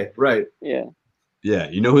away. Right. Yeah. Yeah,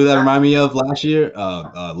 you know who that reminded me of last year?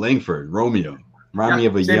 Langford, Romeo. Remind me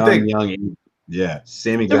of a young. Yeah,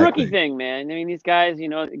 same exact The rookie thing, man. I mean, these guys,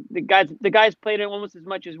 the guys played it almost as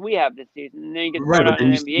much as we have this season, and then you get thrown out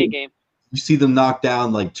in an NBA game. You see them knock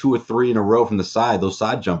down like 2 or 3 in a row from the side, those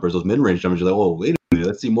side jumpers, those mid-range jumpers. You're like, oh, wait a minute,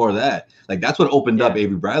 let's see more of that. Like, that's what opened up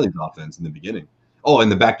Avery Bradley's offense in the beginning. Oh, and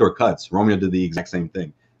the backdoor cuts. Romeo did the exact same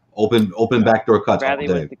thing. Open backdoor cuts. Bradley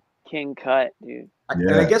was the king cut, dude. And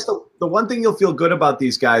I guess the one thing you'll feel good about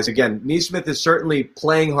these guys, again, Neesmith is certainly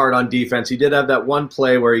playing hard on defense. He did have that one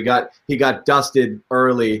play where he got dusted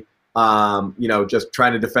early, just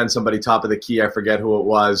trying to defend somebody top of the key. I forget who it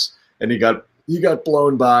was, and he got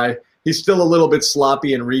blown by. He's still a little bit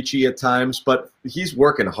sloppy and reachy at times, but he's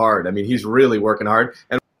working hard. I mean, he's really working hard.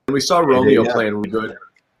 And we saw Romeo playing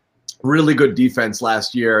really good defense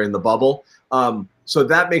last year in the bubble. So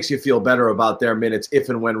that makes you feel better about their minutes if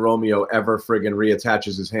and when Romeo ever friggin'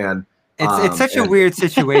 reattaches his hand. It's such a weird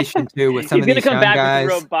situation, too, with some of these young guys. He's going to come back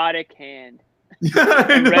with a robotic hand.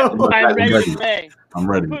 I know. I'm ready to play. I'm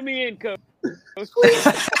ready. Put me in, coach.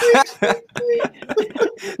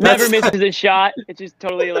 Never misses a shot. It's just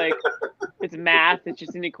totally like, it's math. It's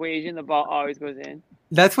just an equation. The ball always goes in.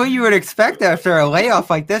 That's what you would expect after a layoff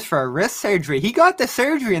like this for a wrist surgery. He got the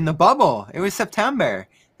surgery in the bubble. It was September.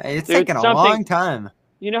 It's taken a long time.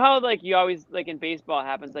 You know how, like, you always, like, in baseball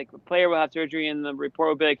happens, like, a player will have surgery and the report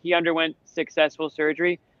will be like, he underwent successful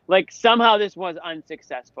surgery. Like, somehow this was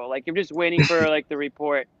unsuccessful. Like, you're just waiting for, like, the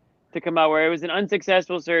report to come out where it was an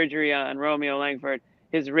unsuccessful surgery on Romeo Langford.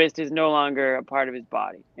 His wrist is no longer a part of his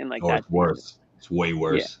body. And, like, that's it's worse. It's way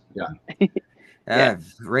worse. Yeah.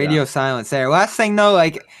 Radio silence there. Last thing, though,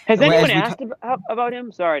 like... Has anyone asked about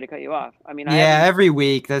him? Sorry to cut you off. I mean, every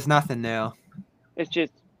week. There's nothing new. It's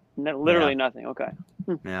just... literally nothing. Okay.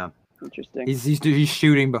 Yeah. Interesting. He's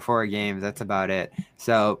shooting before games. That's about it.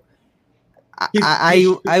 So he's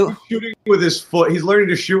shooting with his foot. He's learning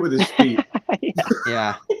to shoot with his feet.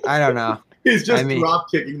 Yeah. I don't know. He's just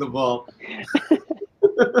drop kicking the ball.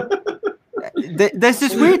 There's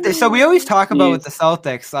this weird thing. So we always talk about with the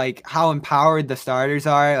Celtics, like how empowered the starters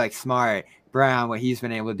are, like Smart, Brown, what he's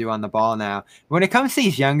been able to do on the ball now. When it comes to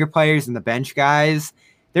these younger players and the bench guys,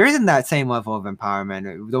 there isn't that same level of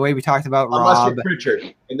empowerment. The way we talked about Rob. Unless you're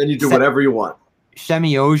Pritchard, and then you do whatever you want.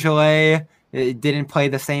 Shemi Ojeleye didn't play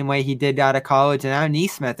the same way he did out of college. And now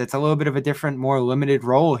Neesmith, it's a little bit of a different, more limited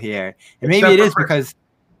role here. And maybe it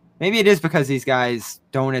is because these guys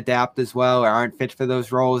don't adapt as well or aren't fit for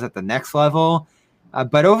those roles at the next level.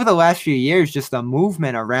 But over the last few years, just the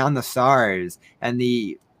movement around the stars and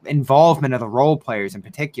the involvement of the role players in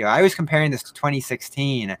particular. I was comparing this to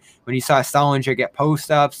 2016 when you saw Sullinger get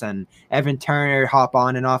post-ups and Evan Turner hop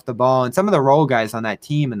on and off the ball, and some of the role guys on that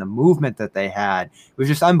team and the movement that they had was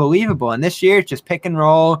just unbelievable. And this year, it's just pick and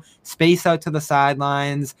roll, space out to the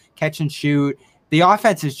sidelines, catch and shoot. The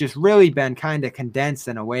offense has just really been kind of condensed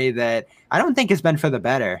in a way that I don't think has been for the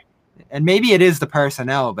better. And maybe it is the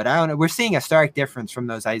personnel, but I don't know. We're seeing a stark difference from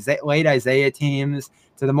those late Isaiah teams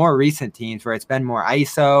to the more recent teams where it's been more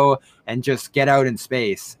ISO and just get out in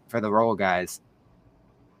space for the role guys.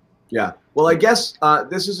 Yeah. Well, I guess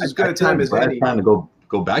this is as good a time as any. Trying to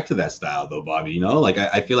go back to that style, though, Bobby. Like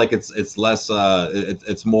I feel like it's less.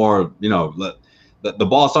 It's more. The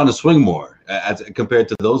ball's starting to swing more as compared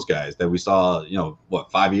to those guys that we saw.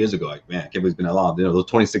 5 years ago. Like, man, I can't believe it's been that long. Those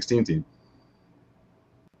 2016 team.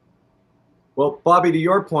 Well, Bobby, to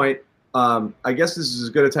your point, I guess this is as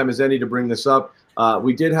good a time as any to bring this up.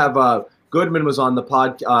 We did have Goodman was on the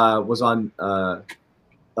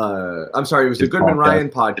I'm sorry, it was the Goodman Ryan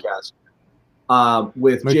podcast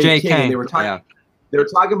with Jay King, and they were talking. They were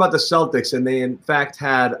talking about the Celtics, and they in fact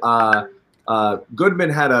had Goodman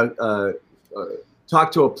had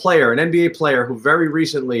talked to a player, an NBA player who very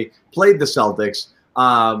recently played the Celtics.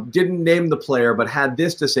 Didn't name the player, but had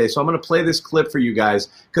this to say. So I'm going to play this clip for you guys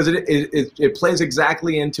because it plays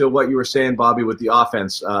exactly into what you were saying, Bobby, with the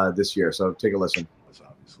offense this year. So take a listen.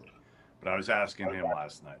 Obviously, but I was asking him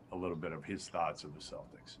last night a little bit of his thoughts of the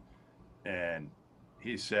Celtics, and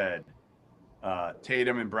he said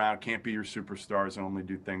Tatum and Brown can't be your superstars and only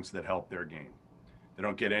do things that help their game. They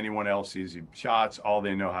don't get anyone else easy shots. All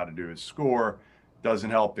they know how to do is score.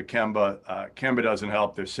 Doesn't help the Kemba. Kemba doesn't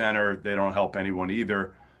help their center. They don't help anyone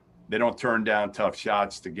either. They don't turn down tough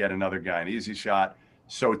shots to get another guy an easy shot.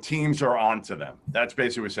 So teams are onto them. That's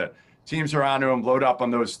basically what he said. Teams are onto them, load up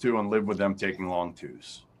on those two, and live with them taking long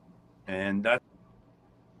twos. And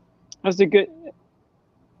that's a good.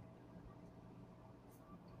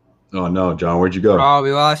 Oh no, John, where'd you go? Oh,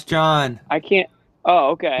 we lost John. I can't. Oh,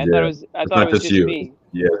 okay. I thought it was just you. me.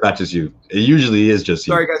 Yeah, it's not just you. It usually is just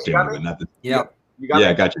you. Sorry, guys. You got me? Yep.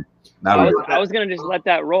 I got you. I was going to just let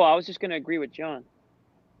that roll. I was just going to agree with John.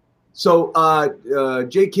 So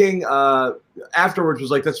Jay King afterwards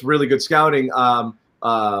was like, that's really good scouting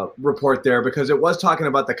report there, because it was talking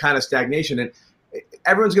about the kind of stagnation. And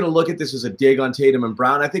everyone's going to look at this as a dig on Tatum and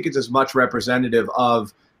Brown. I think it's as much representative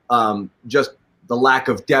of just the lack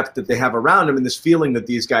of depth that they have around them and this feeling that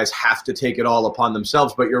these guys have to take it all upon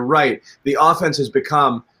themselves. But you're right. The offense has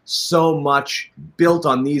become so much built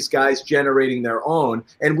on these guys generating their own.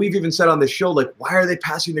 And we've even said on this show, like, why are they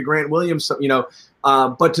passing to Grant Williams?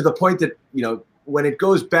 But to the point that, when it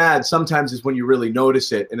goes bad, sometimes is when you really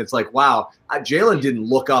notice it. And it's like, wow, Jalen didn't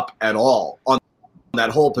look up at all on that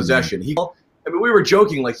whole possession. We were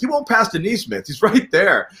joking, like, he won't pass to Neesmith. He's right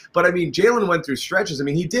there. But, Jalen went through stretches.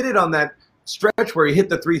 He did it on that stretch where he hit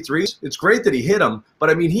the 3 threes. It's great that he hit them,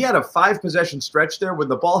 but he had a 5-possession stretch there. When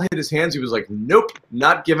the ball hit his hands, he was like, nope,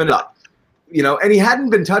 not giving it up. And he hadn't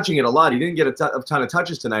been touching it a lot. He didn't get a ton of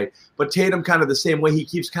touches tonight, but Tatum kind of the same way. He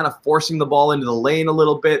keeps kind of forcing the ball into the lane a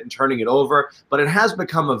little bit and turning it over, but it has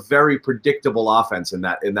become a very predictable offense in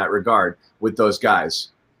that regard with those guys.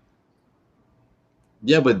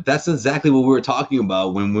 Yeah, but that's exactly what we were talking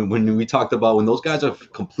about when we talked about when those guys are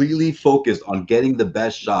completely focused on getting the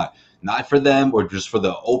best shot. Not for them or just for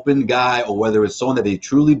the open guy, or whether it's someone that they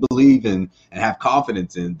truly believe in and have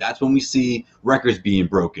confidence in. That's when we see records being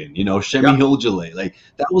broken. Shemi Hiljale, like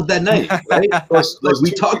that was that night, right? We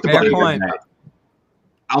talked about it that night.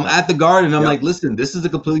 I'm at the Garden. I'm like, listen, this is a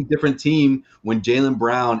completely different team when Jaylen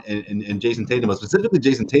Brown and Jason Tatum, but specifically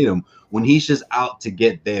Jason Tatum, when he's just out to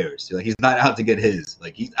get theirs. Like, he's not out to get his.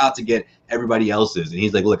 Like, he's out to get everybody else's. And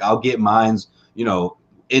he's like, look, I'll get mine's,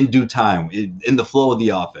 in due time, in the flow of the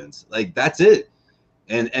offense. Like, that's it.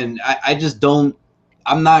 And I just don't –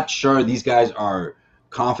 I'm not sure these guys are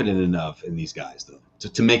confident enough in these guys, though,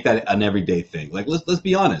 to make that an everyday thing. Like, let's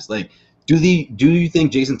be honest. Like, do you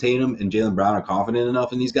think Jason Tatum and Jaylen Brown are confident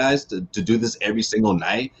enough in these guys to do this every single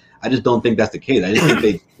night? I just don't think that's the case. I just think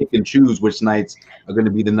they pick and choose which nights are going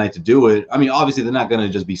to be the night to do it. Obviously, they're not going to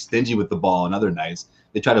just be stingy with the ball on other nights.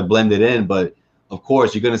 They try to blend it in, but, of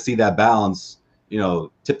course, you're going to see that balance –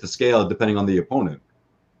 tip the scale depending on the opponent.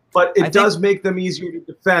 But it does make them easier to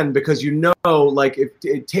defend because like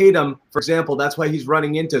if Tatum, for example, that's why he's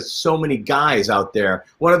running into so many guys out there.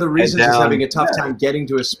 One of the reasons he's having a tough time getting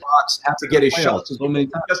to his spots to get his shots is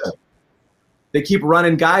they keep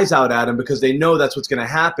running guys out at him because they know that's what's going to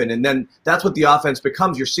happen. And then that's what the offense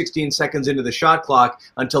becomes. You're 16 seconds into the shot clock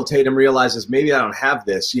until Tatum realizes maybe I don't have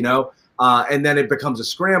this, and then it becomes a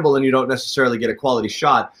scramble and you don't necessarily get a quality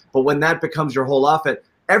shot. But when that becomes your whole offense,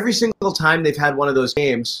 every single time they've had one of those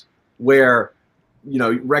games where,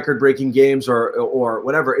 record-breaking games or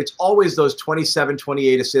whatever, it's always those 27,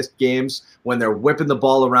 28 assist games when they're whipping the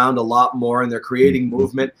ball around a lot more and they're creating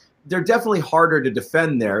movement. They're definitely harder to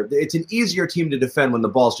defend there. It's an easier team to defend when the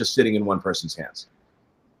ball's just sitting in one person's hands.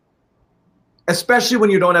 Especially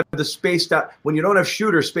when you don't have the space when you don't have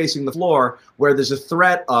shooters spacing the floor, where there's a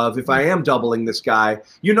threat of, if I am doubling this guy,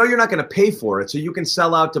 you're not going to pay for it, so you can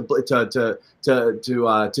sell out to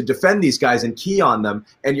defend these guys and key on them,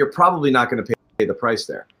 and you're probably not going to pay the price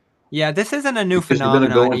there. Yeah, this isn't a new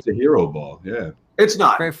phenomenon. phenomenon. Going to hero ball, yeah, it's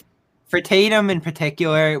not. For Tatum in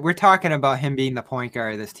particular, we're talking about him being the point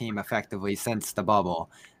guard of this team effectively since the bubble.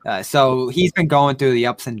 So he's been going through the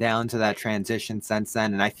ups and downs of that transition since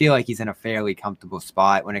then, and I feel like he's in a fairly comfortable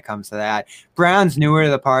spot when it comes to that. Brown's newer to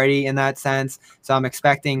the party in that sense, so I'm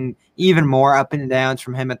expecting even more up and downs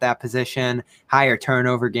from him at that position, higher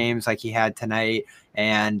turnover games like he had tonight,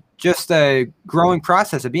 and just a growing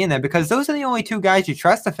process of being there, because those are the only two guys you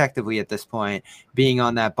trust effectively at this point being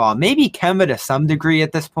on that ball. Maybe Kemba to some degree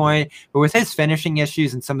at this point, but with his finishing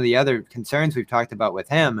issues and some of the other concerns we've talked about with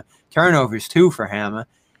him, turnovers too for him,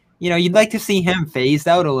 you'd like to see him phased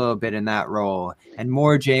out a little bit in that role, and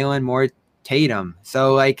more Jalen, more Tatum.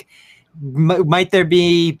 So, might there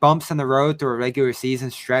be bumps in the road through a regular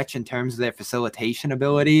season stretch in terms of their facilitation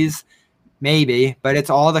abilities? Maybe, but it's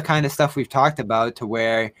all the kind of stuff we've talked about to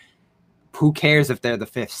where who cares if they're the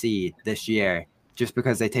 5th seed this year just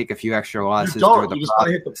because they take a few extra losses. You just want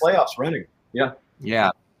to hit the playoffs running. Yeah. Yeah.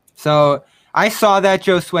 So I saw that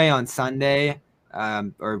Josue on Sunday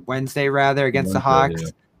or Wednesday rather against the Hawks. Yeah.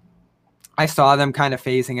 I saw them kind of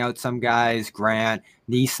phasing out some guys. Grant,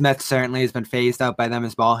 Neesmith certainly has been phased out by them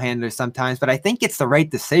as ball handlers sometimes, but I think it's the right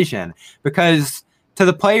decision because to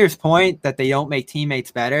the player's point that they don't make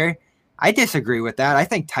teammates better, I disagree with that. I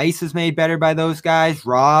think Tice is made better by those guys.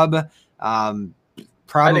 Rob,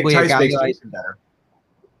 probably a guy like better.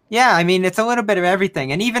 Yeah, I mean, it's a little bit of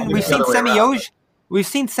everything. And even we've seen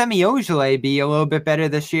Semi Ojeleye be a little bit better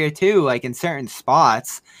this year too, like in certain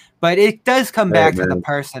spots. But it does come back to the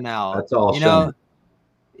personnel. That's all.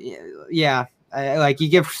 Yeah.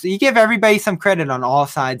 You give everybody some credit on all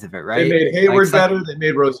sides of it, right? They made Hayward better. They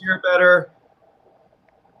made Rozier better.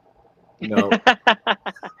 No.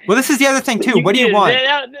 Well, this is the other thing too. What do you want? It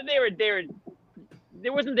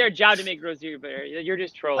wasn't their job to make Rozier better. You're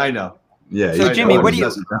just trolling. I know. Yeah. So Jimmy, what do you?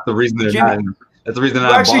 That's the reason they're not. That's the reason they're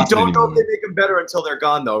not. You actually don't anymore. know if they make them better until they're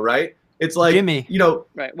gone, though, right? It's like, Jimmy.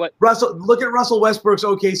 Right. What? Look at Russell Westbrook's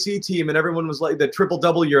OKC team, and everyone was like the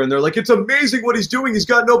triple-double year, and they're like, it's amazing what he's doing. He's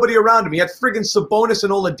got nobody around him. He had friggin' Sabonis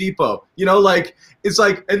and Oladipo. It's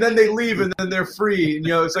like, and then they leave, and then they're free. And,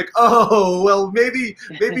 it's like, oh, well, maybe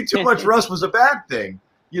too much Russ was a bad thing.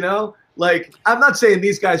 I'm not saying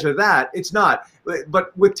these guys are that. It's not.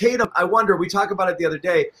 But with Tatum, I wonder, we talked about it the other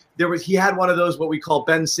day, he had one of those what we call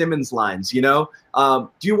Ben Simmons lines, do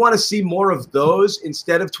you want to see more of those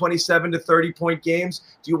instead of 27 to 30-point games?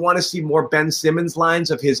 Do you want to see more Ben Simmons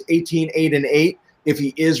lines of his 18, 8, and 8 if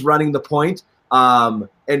he is running the point? And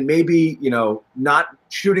maybe, not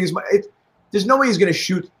shooting as much. There's no way he's going to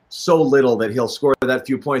shoot so little that he'll score that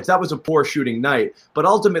few points. That was a poor shooting night. But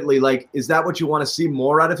ultimately, is that what you want to see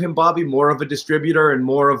more out of him, Bobby? More of a distributor and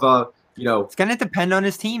more of a, It's going to depend on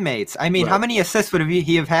his teammates. I mean, How many assists would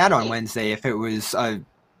he have had on Wednesday if it was a,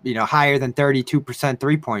 higher than 32%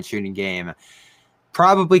 three-point shooting game?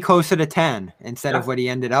 Probably closer to 10 instead of what he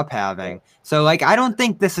ended up having. So, I don't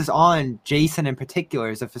think this is on Jason in particular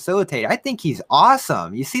as a facilitator. I think he's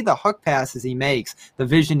awesome. You see the hook passes he makes, the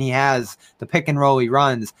vision he has, the pick and roll he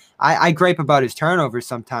runs. I gripe about his turnovers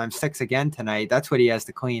sometimes, 6 again tonight. That's what he has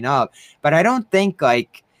to clean up. But I don't think,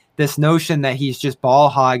 this notion that he's just ball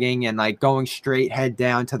hogging and going straight head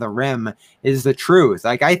down to the rim is the truth.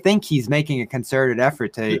 I think he's making a concerted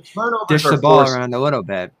effort to dish the ball around a little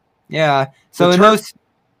bit. Yeah. So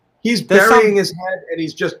he's burying his head and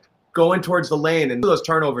he's just going towards the lane, and those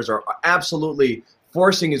turnovers are absolutely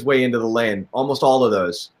forcing his way into the lane. Almost all of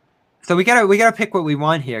those. So we gotta pick what we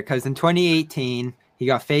want here, because in 2018 he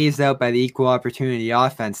got phased out by the equal opportunity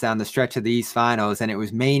offense down the stretch of the East Finals, and it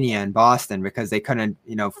was mania in Boston because they couldn't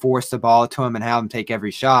force the ball to him and have him take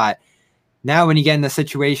every shot. Now, when you get into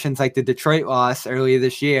situations like the Detroit loss earlier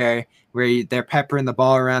this year, where they're peppering the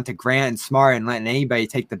ball around to Grant and Smart and letting anybody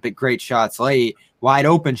take the big, great shots late, wide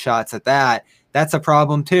open shots at that, that's a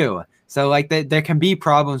problem too. So, there can be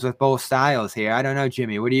problems with both styles here. I don't know,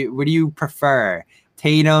 Jimmy. What do you prefer?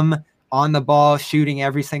 Tatum on the ball shooting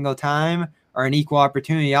every single time, or an equal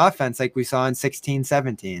opportunity offense like we saw in 16,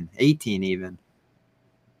 17, 18 even?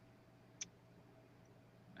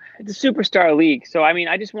 It's a superstar league. So,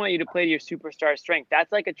 I just want you to play to your superstar strength.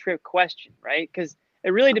 That's a trick question, right? Because it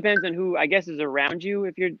really depends on who, I guess, is around you.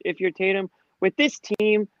 If you're Tatum, with this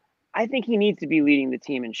team, I think he needs to be leading the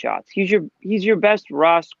team in shots. He's your best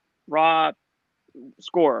raw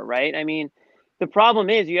scorer, right? The problem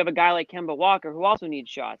is you have a guy like Kemba Walker who also needs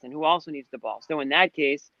shots and who also needs the ball. So in that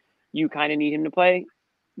case, you kind of need him to play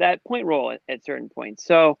that point role at certain points.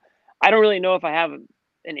 So I don't really know if I have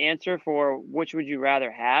an answer for which would you rather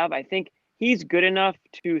have. I think he's good enough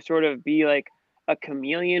to sort of be a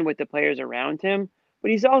chameleon with the players around him,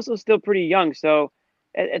 but he's also still pretty young. So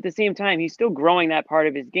at the same time, he's still growing that part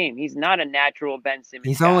of his game. He's not a natural Ben Simmons.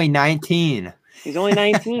 He's only 19. He's only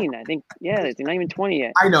 19. I think, he's not even 20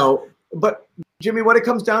 yet. I know, but Jimmy, what it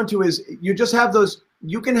comes down to is you just have those.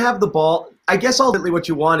 You can have the ball. I guess ultimately what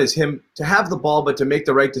you want is him to have the ball, but to make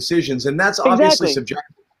the right decisions, and that's obviously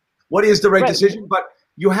subjective. What is the right decision? But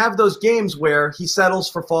you have those games where he settles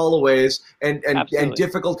for fallaways and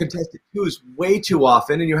difficult contested twos way too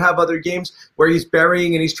often, and you have other games where he's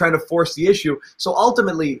burying and he's trying to force the issue. So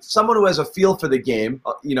ultimately, someone who has a feel for the game,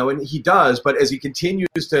 and he does, but as he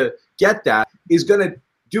continues to get that, is going to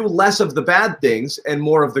do less of the bad things and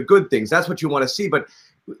more of the good things. That's what you want to see. But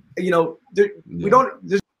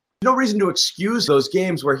there's no reason to excuse those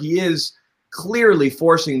games where he is clearly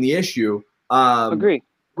forcing the issue. Agree.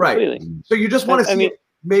 Right. Completely. So you just want to see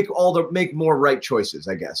make more right choices,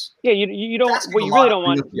 I guess. Yeah, you don't. What you really don't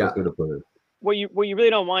want. Yeah. What you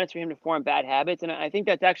really don't want is for him to form bad habits, and I think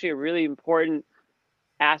that's actually a really important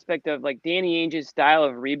aspect of like Danny Ainge's style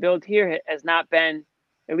of rebuild here has not been,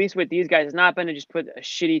 at least with these guys, has not been to just put a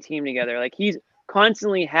shitty team together. Like he's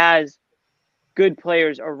constantly has good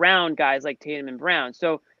players around guys like Tatum and Brown,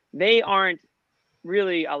 so they aren't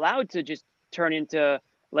really allowed to just turn into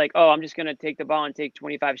like, oh, I'm just going to take the ball and take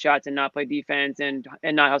 25 shots and not play defense and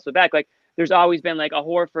not hustle back. Like there's always been like a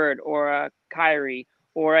Horford or a Kyrie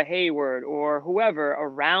or a Hayward or whoever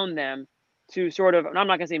around them to sort of, and I'm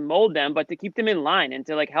not going to say mold them, but to keep them in line and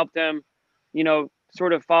to like help them,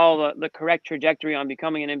 sort of follow the correct trajectory on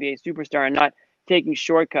becoming an NBA superstar and not taking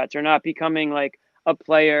shortcuts or not becoming like a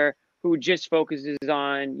player who just focuses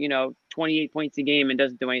on, 28 points a game and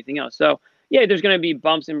doesn't do anything else. So yeah, there's going to be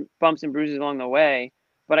bumps and bruises along the way,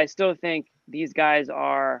 but I still think these guys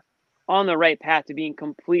are on the right path to being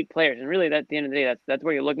complete players. And really, at the end of the day, that's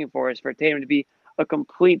what you're looking for, is for Tatum to be a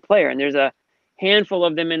complete player. And there's a handful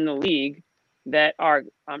of them in the league that are,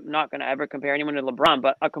 I'm not going to ever compare anyone to LeBron,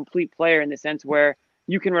 but a complete player in the sense where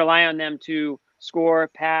you can rely on them to score,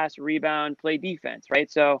 pass, rebound, play defense,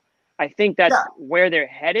 right? So I think that's where they're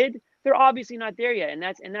headed. They're obviously not there yet, and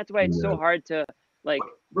that's why it's so hard to like.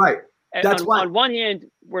 Right. That's why. On one hand,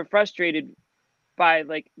 we're frustrated by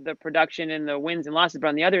like the production and the wins and losses, but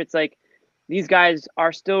on the other, it's like these guys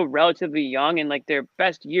are still relatively young, and like their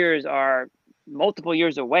best years are multiple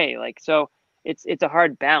years away. Like so, it's a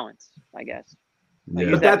hard balance, I guess.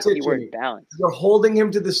 But that's it. Balance. You're holding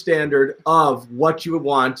him to the standard of what you would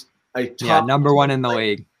want a top number one in the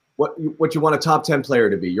league. What you want a top 10 player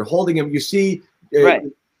to be. You're holding him. You see.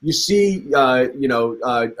 You see,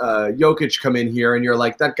 Jokic come in here, and you're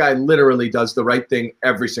like, that guy literally does the right thing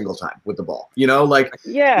every single time with the ball. I know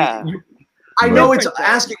it's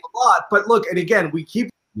asking a lot, but look, and again, we keep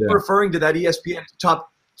referring to that ESPN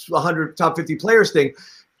top 100, top 50 players thing.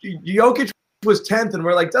 Jokic was 10th, and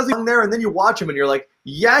we're like, does he there? And then you watch him, and you're like,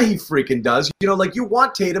 yeah, he freaking does. You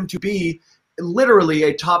want Tatum to be literally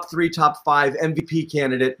a top 3, top 5 MVP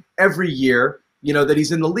candidate every year. That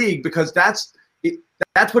he's in the league, because that's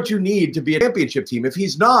what you need to be a championship team. If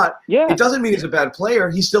he's not, it doesn't mean he's a bad player.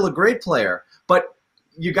 He's still a great player. But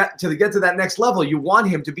you got to get to that next level. You want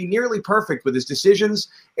him to be nearly perfect with his decisions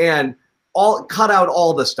and cut out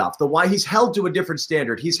all the stuff. The why he's held to a different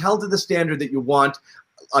standard. He's held to the standard that you want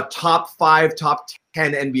a top 5, top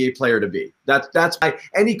 10 NBA player to be. That's why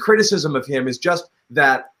any criticism of him is just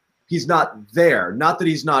that he's not there. Not that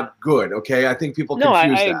he's not good. Okay, I think people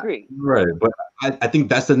confuse that. I agree. Right, but I think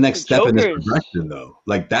that's the next step in this progression, though.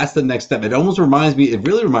 Like that's the next step. It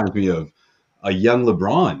really reminds me of a young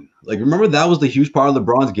LeBron. Like remember that was the huge part of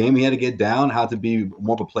LeBron's game. He had to get down, how to be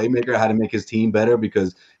more of a playmaker, how to make his team better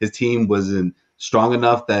because his team wasn't strong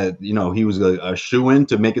enough that he was a shoo-in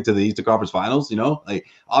to make it to the Eastern Conference Finals. Like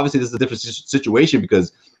obviously this is a different situation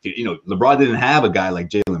because LeBron didn't have a guy like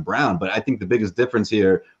Jaylen Brown. But I think the biggest difference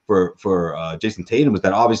here for Jason Tatum is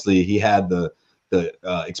that obviously he had the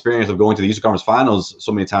experience of going to the Eastern Conference Finals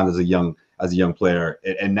so many times as a young player,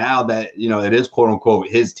 and now that it is quote unquote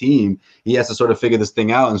his team, he has to sort of figure this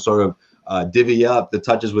thing out and sort of divvy up the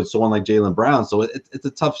touches with someone like Jaylen Brown. So it's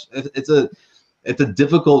a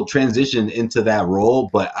difficult transition into that role,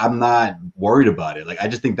 but I'm not worried about it. Like I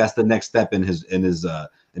just think that's the next step in his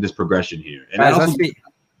progression here, and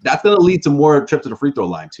that's going to lead to more trips to the free throw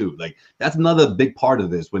line too. Like that's another big part of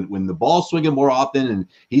this. When the ball's swinging more often and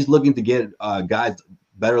he's looking to get guys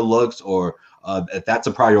better looks, or if that's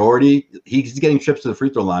a priority, he's getting trips to the free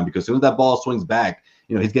throw line because as soon as that ball swings back,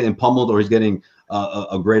 he's getting pummeled or he's getting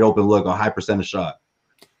a great open look, a high percentage shot.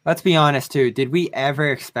 Let's be honest too. Did we ever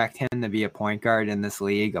expect him to be a point guard in this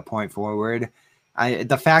league, a point forward?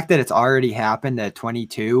 The fact that it's already happened at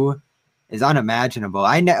 22 is unimaginable.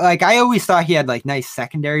 I always thought he had like nice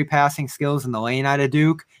secondary passing skills in the lane out of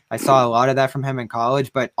Duke. I saw a lot of that from him in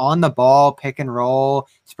college, but on the ball, pick and roll,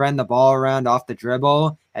 spreading the ball around off the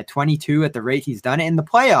dribble at 22 at the rate he's done it in the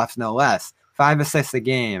playoffs, no less, 5 assists a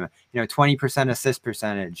game, 20% assist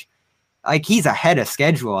percentage. Like, he's ahead of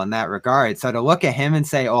schedule in that regard. So to look at him and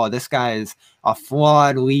say, oh, this guy is a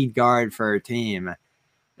flawed lead guard for a team,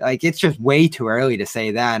 like, it's just way too early to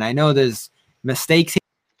say that. And I know there's mistakes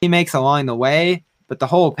he makes along the way, but the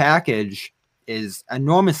whole package is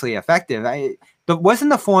enormously effective.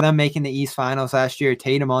 Wasn't the form of them making the East Finals last year,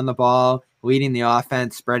 Tatum on the ball, leading the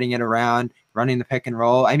offense, spreading it around, running the pick and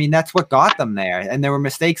roll? I mean, that's what got them there. And there were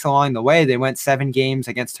mistakes along the way. They went 7 games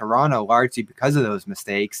against Toronto largely because of those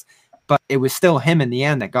mistakes. But it was still him in the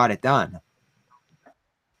end that got it done.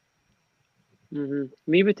 Mm-hmm.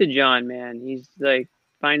 Leave it to John, man. He's like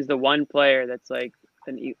finds the one player that's like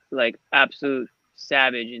an absolute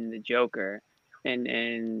savage in the Joker, and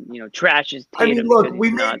trashes Tatum. I mean, look, because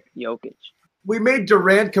he's not Jokic. We made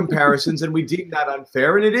Durant comparisons, and we deemed that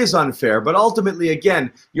unfair, and it is unfair. But ultimately,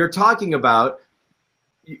 again, you're talking about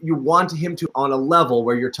you want him to on a level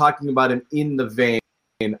where you're talking about him in the vein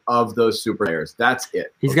of those super players. That's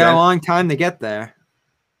it. He's got a long time to get there.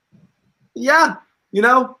 Yeah,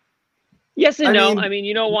 Yes and no. I mean,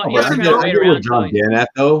 you don't want. I get what John getting at,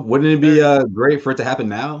 though. Wouldn't it be great for it to happen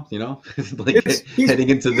now? Like heading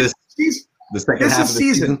into the second half of the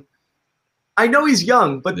season. I know he's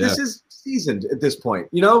young, but this is seasoned at this point.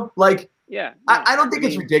 I don't think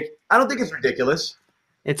it's ridiculous. I don't think it's ridiculous.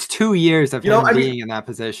 It's 2 years of him being in that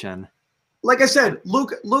position. Like I said,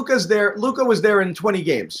 Luka's there. Luka was there in 20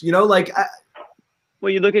 games. Well,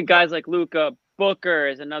 you look at guys like Luka. Booker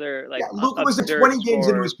is another Luka was in 20 games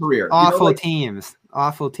into his career. Awful teams.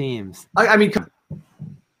 I mean,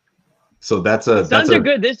 so that's Suns are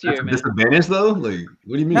good this year, man. Disadvantage though. Like,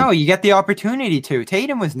 what do you mean? No, you get the opportunity to.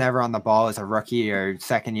 Tatum was never on the ball as a rookie or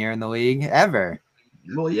second year in the league ever.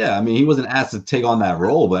 Well, yeah, I mean, he wasn't asked to take on that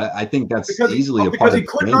role, but I think that's easily a part of the game.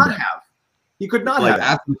 Because he could not have. He could not have.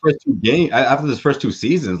 After the first 2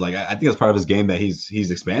 seasons, I think it's part of his game that he's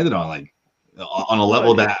expanded on, on a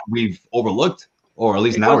level that we've overlooked, or at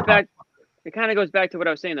least now we're talking. It kind of goes back to what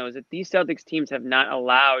I was saying, though, is that these Celtics teams have not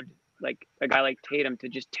allowed a guy like Tatum to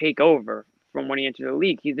just take over from when he entered the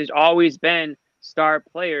league. There's always been star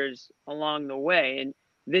players along the way, and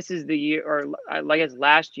this is the year, or I guess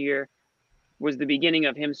last year was the beginning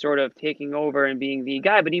of him sort of taking over and being the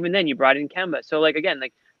guy. But even then, you brought in Kemba. So, again,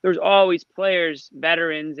 there's always players,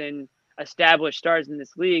 veterans, and established stars in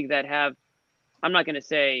this league that have. I'm not going to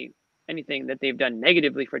say anything that they've done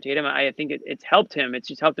negatively for Tatum. I think it's helped him. It's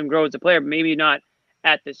just helped him grow as a player. Maybe not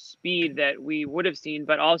at the speed that we would have seen,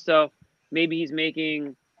 but also maybe he's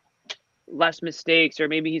making less mistakes, or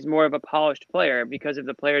maybe he's more of a polished player because of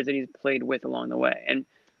the players that he's played with along the way. And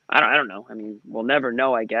I don't know. I mean, we'll never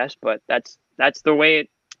know, I guess, but that's the route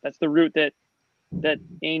that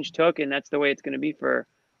Ainge took, and that's the way it's going to be for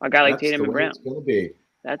a guy like Tatum and Brown. It's going to be.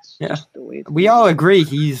 That's just the way. We all agree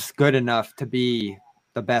he's good enough to be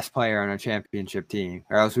the best player on a championship team,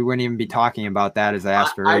 or else we wouldn't even be talking about that as an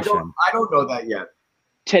aspiration. I don't know that yet.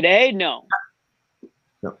 Today, no.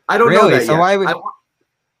 No, I don't know that so yet. Why would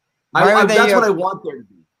that's what I want there to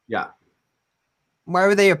be. Yeah. Why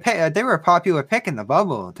were they a pick? They were a popular pick in the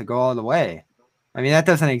bubble to go all the way. I mean, that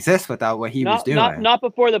doesn't exist without what he was doing. Not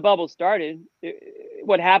before the bubble started.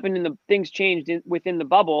 What happened things changed within the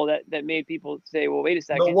bubble that made people say, well, wait a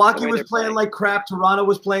second. Milwaukee was playing like crap. Toronto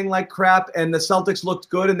was playing like crap. And the Celtics looked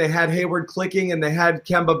good, and they had Hayward clicking, and they had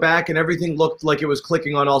Kemba back, and everything looked like it was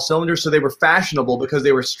clicking on all cylinders. So they were fashionable because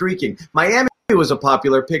they were streaking. Miami was a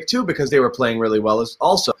popular pick too because they were playing really well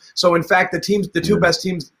also. So in fact, the two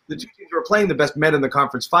teams who were playing the best met in the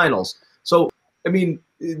conference finals. So I mean,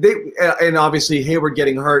 and obviously Hayward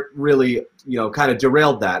getting hurt really, kind of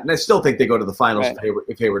derailed that. And I still think they go to the finals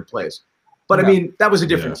if Hayward plays. But I mean, that was a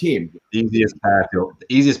different team. Easiest path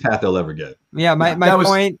they'll ever get. Yeah,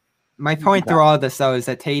 my point through all this though is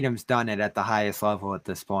that Tatum's done it at the highest level at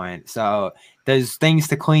this point. So there's things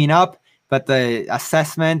to clean up. But the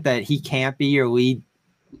assessment that he can't be your lead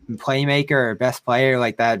playmaker or best player,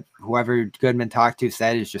 like that, whoever Goodman talked to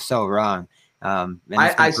said, is just so wrong. I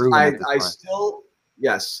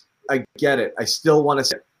get it. I still want to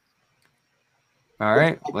say it. All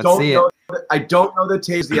right, let's see it. I don't know that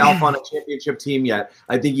Tatum's the alpha on a championship team yet.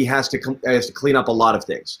 I think he has to clean up a lot of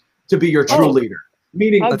things to be your true leader.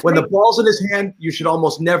 Meaning, when the ball's in his hand, you should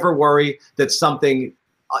almost never worry that something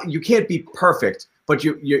you can't be perfect. But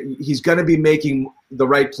he's going to be making the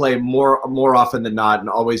right play more often than not, and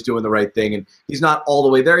always doing the right thing. And he's not all the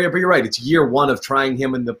way there yet. But you're right; it's year one of trying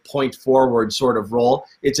him in the point forward sort of role.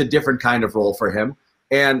 It's a different kind of role for him,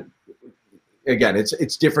 and again,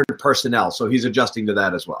 it's different personnel, so he's adjusting to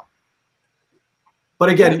that as well. But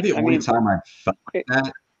again, the only time I felt like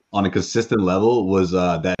that on a consistent level was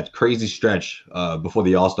that crazy stretch before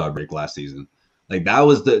the All-Star break last season. Like that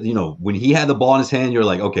was when he had the ball in his hand, you're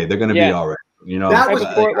like, okay, they're gonna be all right. That was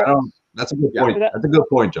that's a good point. That's a good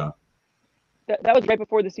point, John. That was right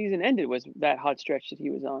before the season ended. Was that hot stretch that he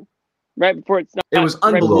was on? Right before it was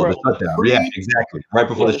unbelievable. Yeah, exactly. Right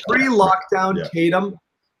before the pre-lockdown Tatum,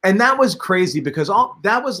 and that was crazy because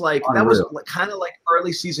that was kind of like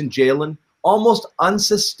early season Jalen, almost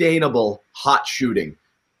unsustainable hot shooting.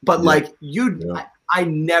 But I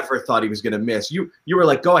never thought he was going to miss. You were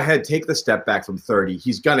like, go ahead, take the step back from 30.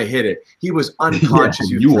 He's going to hit it. He was unconscious.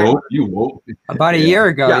 You won't. About a year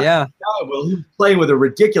ago, yeah. Well, he was playing with a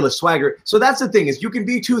ridiculous swagger. So that's the thing is you can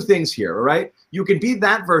be two things here, all right? You can be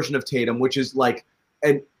that version of Tatum, which is like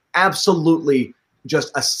an absolutely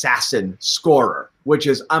just assassin scorer, which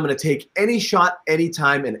is I'm going to take any shot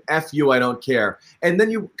anytime and F you, I don't care. And then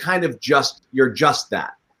you kind of you're just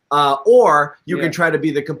that. Or you can try to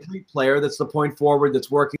be the complete player that's the point forward,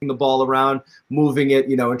 that's working the ball around, moving it,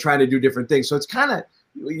 and trying to do different things. So it's kind of,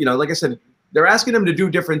 like I said, they're asking him to do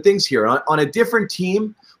different things here. On a different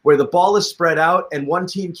team where the ball is spread out and one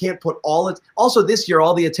team can't put all it. Also this year,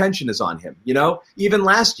 all the attention is on him. Even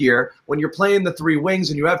last year when you're playing the three wings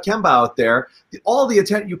and you have Kemba out there, all the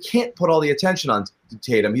attention, you can't put all the attention on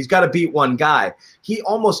Tatum. He's got to beat one guy. He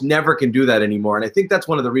almost never can do that anymore. And I think that's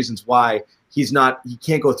one of the reasons why he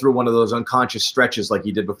can't go through one of those unconscious stretches like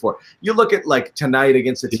he did before. You look at like tonight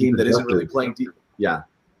against a team that isn't really playing deep. Yeah.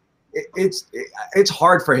 It's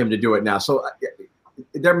hard for him to do it now. So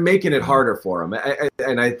they're making it harder for him.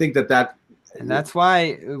 And I think that and that's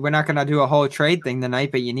why we're not going to do a whole trade thing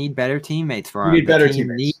tonight, but you need better teammates for him. You need better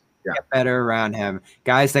teammates. Get better around him.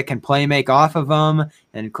 Guys that can play make off of him.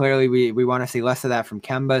 And clearly we want to see less of that from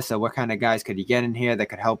Kemba. So what kind of guys could he get in here that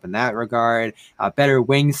could help in that regard? Better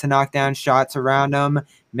wings to knock down shots around him.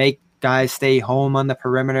 Make guys stay home on the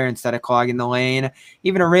perimeter instead of clogging the lane.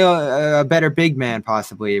 Even a better big man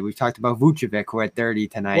possibly. We've talked about Vucevic, who had 30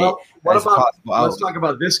 tonight. Well, let's talk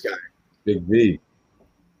about this guy. Big V.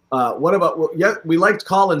 We liked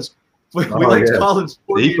Collins. We liked Collins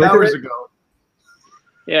 48 hours ago.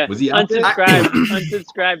 Yeah, was he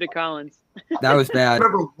unsubscribed to Collins. That was bad.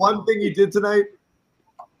 Remember one thing he did tonight?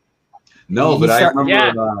 No, but I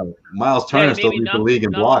remember Miles Turner still leads the league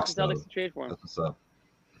in blocks. Celtics trade for him. That's what's up.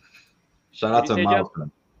 Shout out to Miles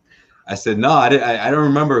Turner. I said no, I don't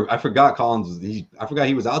remember. I forgot Collins. I forgot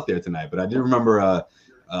he was out there tonight, but I did remember.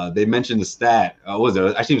 They mentioned the stat. What was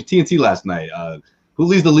it? Actually, it was TNT last night. Who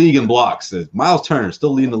leads the league in blocks? Miles Turner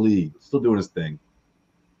still leading the league, still doing his thing.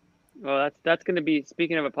 Well, that's going to be,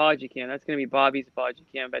 speaking of apology camp, that's going to be Bobby's apology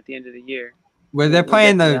camp at the end of the year. Well, they're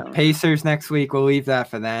playing the Pacers next week. We'll leave that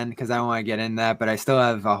for then because I don't want to get in that, but I still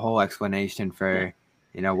have a whole explanation for,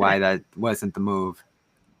 why that wasn't the move.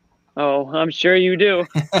 Oh, I'm sure you do.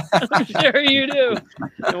 I'm sure you do.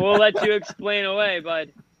 And we'll let you explain away,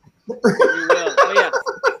 bud. We will. Oh, yeah.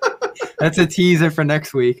 That's a teaser for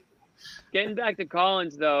next week. Getting back to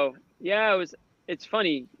Collins, though, it's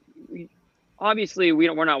funny. Obviously,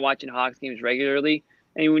 we're not watching Hawks games regularly,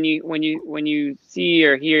 and when you see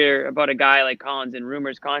or hear about a guy like Collins and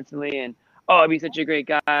rumors constantly, and it'd be such a great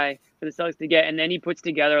guy for the Celtics to get, and then he puts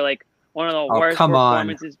together like one of the worst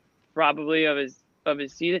performances probably of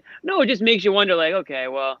his season. No, it just makes you wonder, like, okay,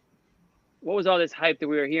 well, what was all this hype that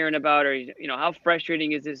we were hearing about, or how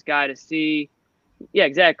frustrating is this guy to see? Yeah,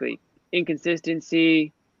 exactly.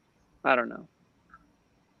 Inconsistency. I don't know.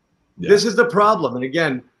 Yeah. This is the problem, and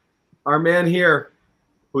again, our man here,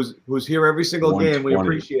 who's here every single game, we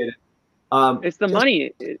appreciate it. It's the money.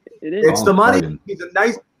 It is. It's the money. He's a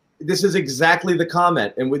nice. This is exactly the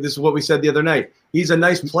comment, and this is what we said the other night. He's a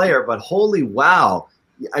nice player, but holy wow,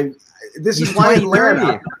 this is why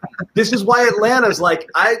Atlanta. This is why Atlanta's like,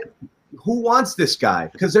 who wants this guy?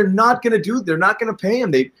 Because they're not going to pay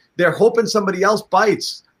him. They're hoping somebody else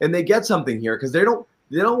bites and they get something here because they don't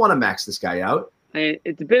want to max this guy out.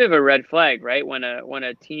 It's a bit of a red flag, right? When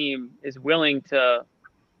a team is willing to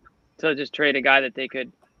just trade a guy that they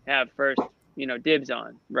could have first, dibs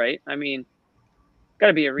on, right? I mean, got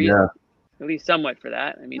to be a reason, at least somewhat for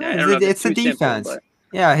that. I mean, I don't know if it's the defense. Simple,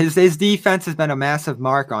 yeah, his defense has been a massive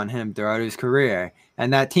mark on him throughout his career,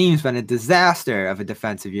 and that team's been a disaster of a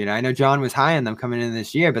defensive unit. I know John was high on them coming in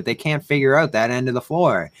this year, but they can't figure out that end of the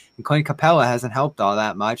floor. And Clint Capella hasn't helped all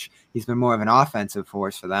that much. He's been more of an offensive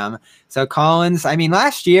force for them. So Collins, I mean,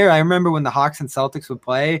 last year, I remember when the Hawks and Celtics would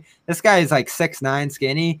play, this guy is like 6'9",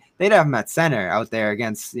 skinny. They'd have him at center out there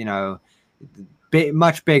against,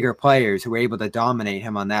 much bigger players who were able to dominate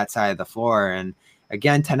him on that side of the floor. And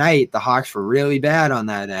again, tonight, the Hawks were really bad on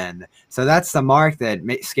that end. So that's the mark that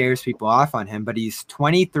scares people off on him. But he's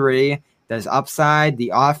 23. There's upside.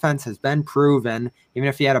 The offense has been proven. Even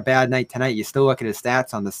if he had a bad night tonight, you still look at his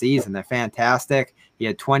stats on the season. They're fantastic. He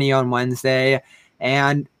had 20 on Wednesday.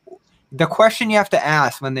 And the question you have to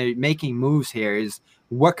ask when they're making moves here is,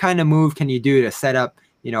 what kind of move can you do to set up,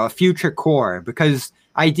 a future core? Because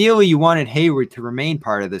ideally you wanted Hayward to remain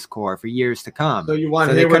part of this core for years to come. So you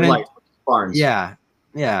want Hayward like Barnes. Yeah.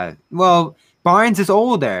 Well, Barnes is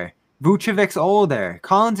older. Vucevic's older.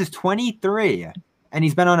 Collins is 23, and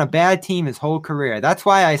he's been on a bad team his whole career. That's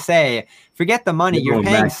why I say, forget the money. You're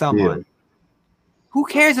paying someone. Who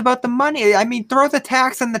cares about the money? I mean, throw the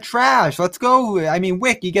tax in the trash. Let's go. I mean,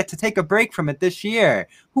 Wick, you get to take a break from it this year.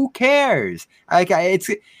 Who cares? It's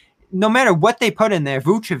no matter what they put in there.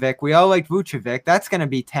 Vucevic, we all like Vucevic. That's going to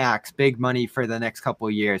be tax, big money for the next couple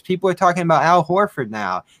of years. People are talking about Al Horford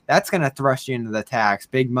now. That's going to thrust you into the tax,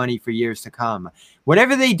 big money for years to come.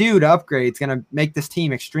 Whatever they do to upgrade is going to make this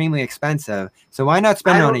team extremely expensive. So why not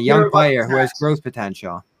spend on a young player who has growth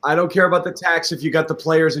potential? I don't care about the tax if you got the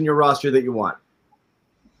players in your roster that you want.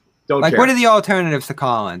 Don't care. What are the alternatives to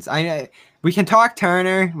Collins? We can talk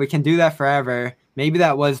Turner. We can do that forever. Maybe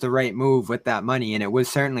that was the right move with that money, and it was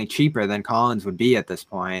certainly cheaper than Collins would be at this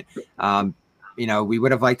point. We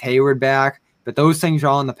would have liked Hayward back, but those things are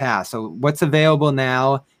all in the past. So what's available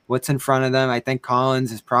now? What's in front of them? I think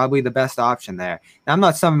Collins is probably the best option there. Now, I'm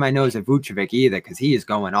not thumbing my nose at Vucevic either, because he is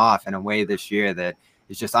going off in a way this year that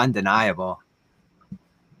is just undeniable.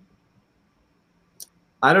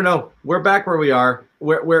 I don't know. We're back where we are.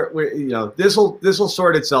 This will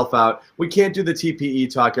sort itself out. We can't do the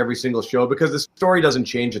TPE talk every single show because the story doesn't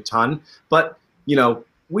change a ton. But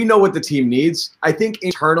we know what the team needs. I think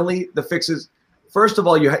internally the fixes. First of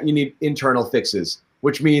all, you need internal fixes,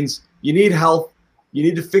 which means you need health. You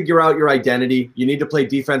need to figure out your identity. You need to play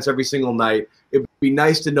defense every single night. It'd be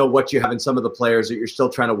nice to know what you have in some of the players that you're still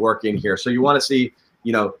trying to work in here. So you want to see,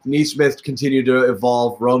 Neesmith continue to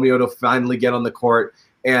evolve, Romeo to finally get on the court,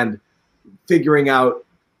 and figuring out,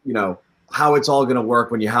 how it's all going to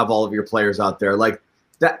work when you have all of your players out there. Like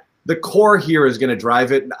that, the core here is going to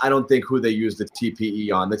drive it. I don't think who they use the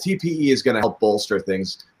TPE on. The TPE is going to help bolster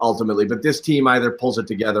things ultimately, but this team either pulls it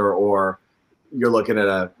together or you're looking at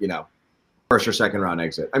a, first or second round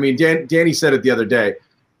exit. I mean, Danny said it the other day.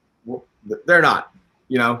 They're not,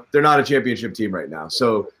 they're not a championship team right now.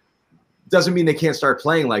 So doesn't mean they can't start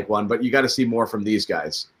playing like one, but you got to see more from these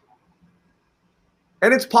guys.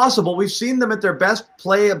 And it's possible. We've seen them at their best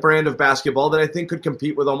play a brand of basketball that I think could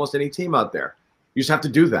compete with almost any team out there. You just have to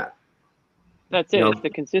do that. That's it. It's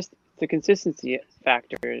the consistency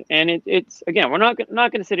factor. And it's again, we're not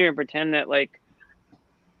going to sit here and pretend that like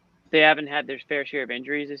they haven't had their fair share of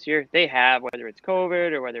injuries this year. They have, whether it's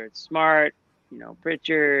COVID or whether it's Smart,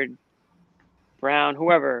 Pritchard, Brown,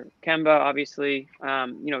 whoever, Kemba, obviously.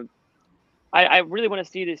 I really want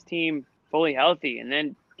to see this team fully healthy and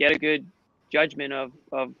then get a good judgment of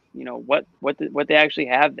what they actually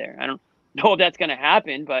have there. I don't know if that's going to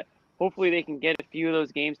happen, but hopefully they can get a few of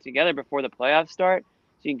those games together before the playoffs start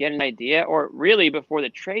so you can get an idea, or really before the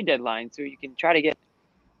trade deadline so you can try to get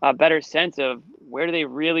a better sense of where do they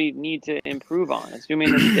really need to improve on,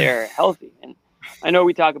 assuming that they're healthy. And I know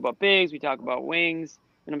we talk about bigs, we talk about wings,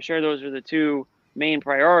 and I'm sure those are the two main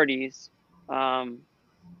priorities.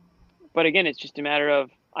 But again, it's just a matter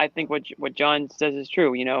of, I think what John says is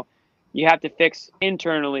true. You have to fix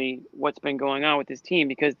internally what's been going on with this team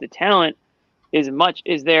because the talent is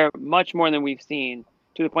there much more than we've seen,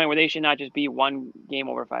 to the point where they should not just be one game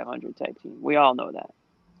over 500 type team. We all know that.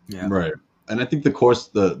 Yeah. Right. And I think the course,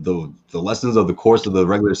 the lessons of the course of the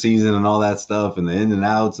regular season and all that stuff and the in and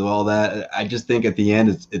outs of all that, I just think at the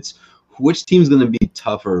end it's which team's going to be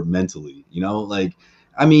tougher mentally,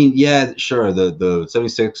 I mean, yeah, sure. The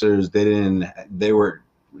 76ers,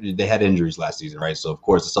 they had injuries last season, right? So of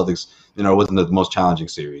course the Celtics, it wasn't the most challenging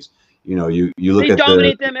series. You look they at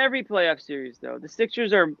dominate them every playoff series though. The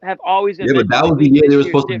Sixers have always been. Yeah, but that was the year they were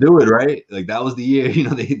supposed to do it, right? Like that was the year.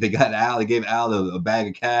 They got Al. They gave Al a bag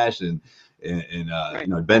of cash, and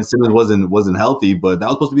right. Ben Simmons wasn't healthy, but that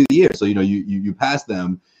was supposed to be the year. So you pass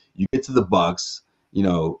them, you get to the Bucks,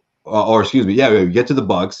 or excuse me, you get to the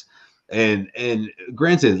Bucks. And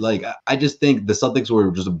granted, like I just think the Celtics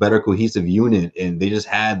were just a better cohesive unit, and they just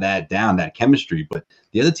had that down, that chemistry. But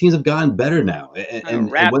the other teams have gotten better now,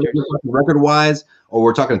 and whether we're talking record-wise or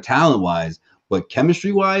we're talking talent-wise, but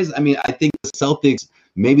chemistry-wise, I mean, I think the Celtics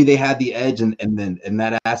maybe they had the edge, and then in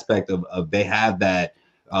that aspect of they have that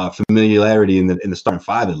familiarity in the starting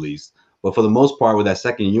five at least. But for the most part, with that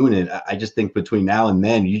second unit, I just think between now and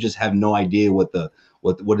then, you just have no idea what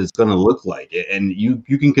it's going to look like, and you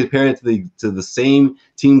can compare it to the same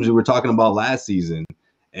teams we were talking about last season,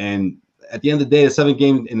 and at the end of the day, in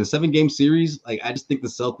the 7-game series, like I just think the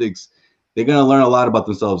Celtics, they're gonna learn a lot about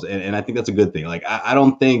themselves, and I think that's a good thing. Like I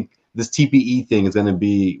don't think this TPE thing is gonna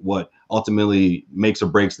be what ultimately makes or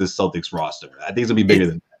breaks this Celtics roster. I think it's gonna be bigger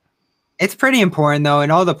than that. It's pretty important though,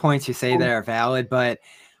 and all the points you say there are valid. But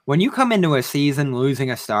when you come into a season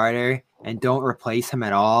losing a starter and don't replace him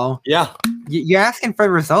at all, you're asking for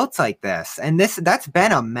results like this, and that's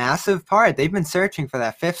been a massive part. They've been searching for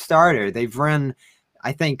that 5th starter. They've run,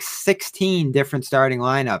 I think, 16 different starting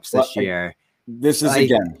lineups this year. This is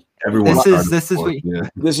again. Everyone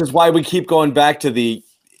this is why we keep going back to the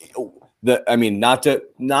I mean,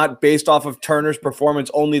 not based off of Turner's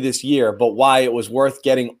performance only this year, but why it was worth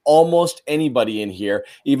getting almost anybody in here,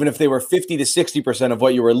 even if they were 50 to 60% of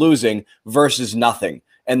what you were losing versus nothing.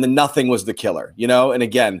 And the nothing was the killer, And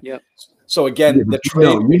again, so again, the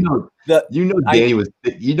trade, Danny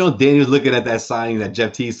was looking at that signing, that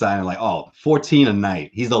Jeff T signing, like, 14 a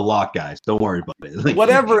night. He's a lock, guys. Don't worry about it. Like,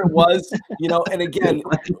 whatever it was, and again,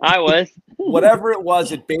 whatever it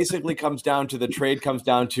was, it basically comes down to the trade comes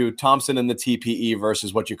down to Thompson and the TPE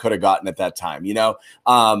versus what you could have gotten at that time,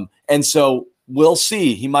 and so we'll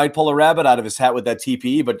see. He might pull a rabbit out of his hat with that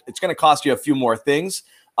TPE, but it's going to cost you a few more things.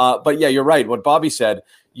 But yeah, you're right. What Bobby said,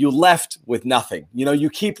 you left with nothing. You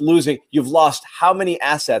keep losing. You've lost how many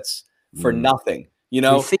assets for nothing? We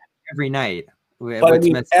see every night. But I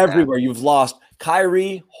mean, everywhere you've lost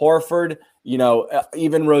Kyrie, Horford,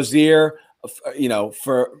 even Rozier,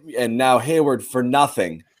 and now Hayward for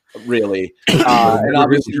nothing, really. And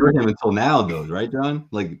obviously hurt him until now, though, right, John?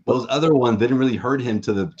 Like those other ones didn't really hurt him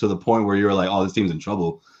to the point where you were like, oh, this team's in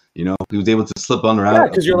trouble. He was able to slip on around. Yeah,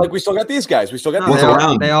 because you're like, we still got these guys. We still got these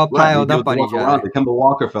guys. They all piled up on each other. Kemba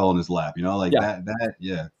Walker fell on his lap, that.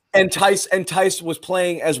 Yeah. And Tice was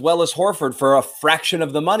playing as well as Horford for a fraction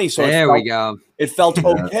of the money. So we go. It felt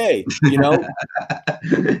okay, Yeah,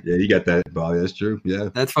 you got that, Bobby. That's true. Yeah,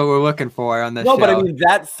 that's what we're looking for on this show. But I mean,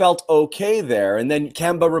 that felt okay there. And then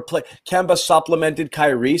Kemba supplemented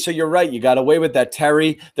Kyrie. So you're right. You got away with that.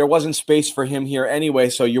 Terry, there wasn't space for him here anyway,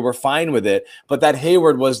 so you were fine with it. But that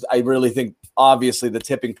Hayward was, I really think, obviously the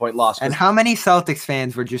tipping point loss. And how many Celtics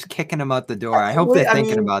fans were just kicking him out the door? I hope they're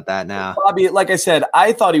thinking about that now. Bobby, like I said,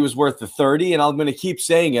 I thought he was worth the 30, and I'm going to keep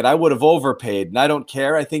saying it. I would have overpaid, and I don't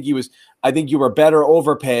care. I think you were better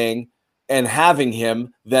overpaying and having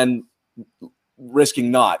him than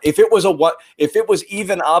risking not. If it was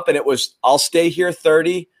even up and it was, I'll stay here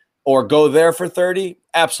 30 or go there for 30,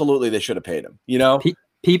 absolutely they should have paid him.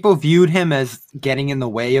 People viewed him as getting in the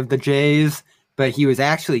way of the Jays, but he was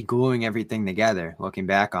actually gluing everything together. Looking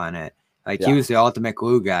back on it, he was the ultimate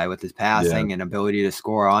glue guy with his passing and ability to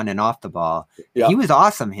score on and off the ball. Yeah. He was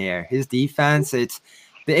awesome here. His defense,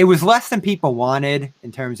 it was less than people wanted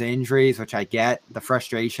in terms of injuries, which I get the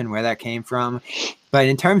frustration where that came from. But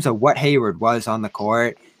in terms of what Hayward was on the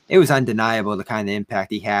court, it was undeniable the kind of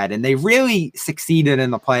impact he had. And they really succeeded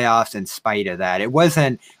in the playoffs in spite of that. It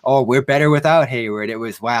wasn't, oh, we're better without Hayward. It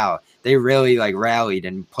was, wow, they really rallied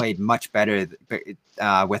and played much better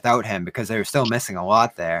without him because they were still missing a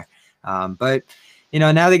lot there. But,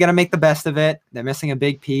 now they got to make the best of it. They're missing a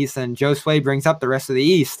big piece. And Joe Sway brings up the rest of the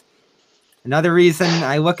East. Another reason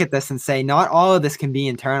I look at this and say not all of this can be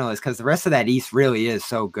internal is because the rest of that East really is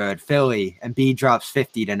so good. Philly, Embiid drops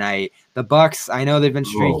 50 tonight. The Bucks, I know they've been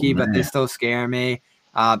streaky, but they still scare me.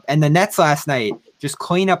 And the Nets last night just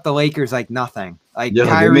clean up the Lakers like nothing.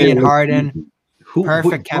 Kyrie and Harden,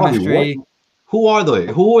 perfect chemistry. Who are they?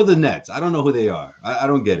 Who are the Nets? I don't know who they are. I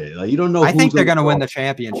don't get it. You don't know. I think they're going to win the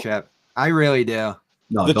championship. I really do.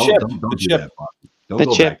 No, don't do that, Bob. Don't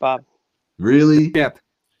go back. Bob. Really? Chip.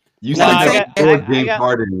 You said James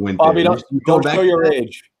Harden went Bobby, there. don't show your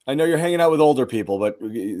age. I know you're hanging out with older people, but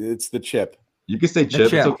it's the chip. You can say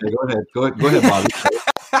chip. It's okay. Go ahead, Bobby.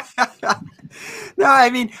 No,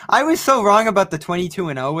 I mean, I was so wrong about the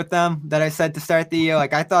 22-0 with them that I said to start the year.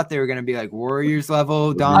 I thought they were going to be Warriors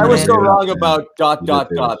level dominant. I was so wrong about ...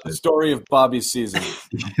 the story of Bobby's season.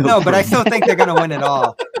 No, but I still think they're going to win it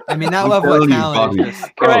all. I mean, that level of talent is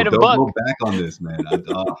just... Don't go back on this, man.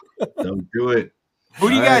 Don't do it. Who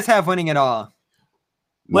do you guys have winning it all?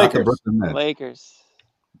 Lakers.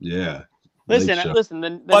 Yeah. Listen.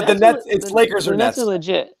 The Nets. It's Lakers or Nets. The Nets are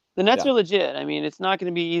legit. The Nets are legit. I mean, it's not going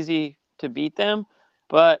to be easy to beat them,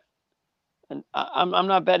 but I'm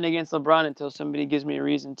not betting against LeBron until somebody gives me a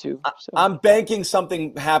reason to. So. I'm banking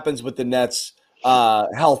something happens with the Nets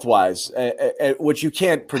health-wise, which you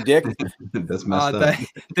can't predict. That's messed up.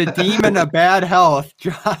 The demon of bad health,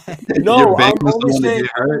 John. No, I'm only saying.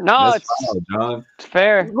 No, John. It's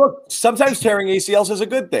fair. Look, sometimes tearing ACLs is a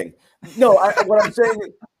good thing. No, what I'm saying,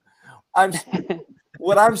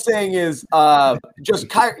 what I'm saying is just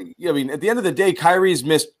Kyrie. I mean, at the end of the day, Kyrie's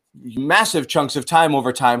missed massive chunks of time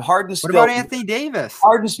over time. Harden's What still. about Anthony Davis?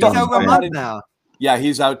 Harden's still He's out a month now. Yeah,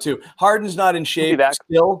 he's out too. Harden's not in shape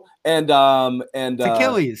still, and it's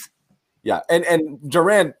Achilles. Yeah, and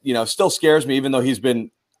Durant, still scares me, even though he's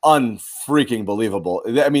been unfreaking believable.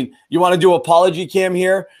 I mean, you want to do apology cam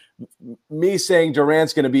here? Me saying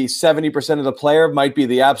Durant's going to be 70% of the player might be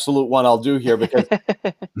the absolute one I'll do here because,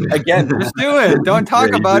 again, just do it. Don't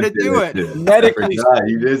talk about it. Do it. Medically,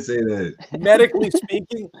 you did say that. Medically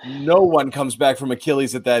speaking, no one comes back from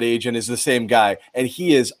Achilles at that age and is the same guy, and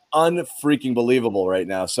he is unfreaking believable right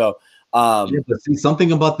now. So, but see,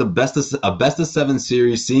 something about the best of 7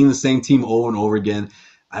 series, seeing the same team over and over again.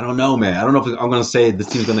 I don't know, man. I don't know if I'm going to say this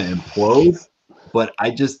team's going to implode, but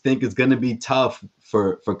I just think it's going to be tough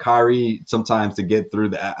for Kyrie sometimes to get through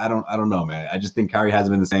that. I don't know, man. I just think Kyrie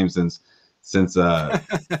hasn't been the same since he hasn't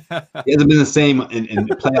been the same in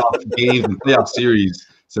playoff games and playoff series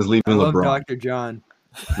since leaving LeBron. Dr. John.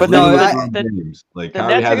 But no, the Nets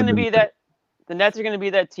are going to be that. The Nets are going to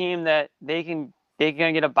be that team that they can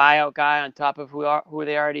get a buyout guy on top of who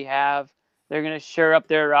they already have. They're going to shore up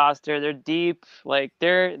their roster. They're deep. Like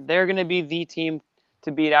they're going to be the team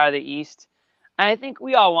to beat out of the East. And I think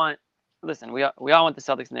we all want. Listen, we all want the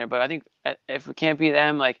Celtics in there, but I think if we can't beat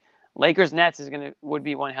them, like Lakers Nets would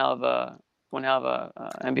be one hell of a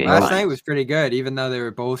NBA. Last night was pretty good, even though they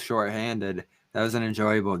were both shorthanded. That was an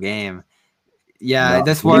enjoyable game. Yeah,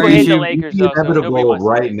 that's worries you. The Lakers, the inevitable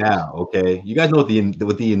right now, okay? You guys know what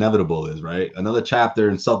the inevitable is, right? Another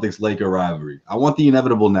chapter in Celtics-Laker rivalry. I want the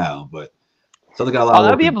inevitable now, but Celtics got a lot. Oh,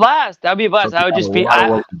 that'd be a blast. That'd be a blast. I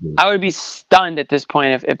would be stunned at this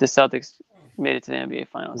point if the Celtics made it to the NBA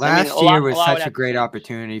Finals. Last year was such a great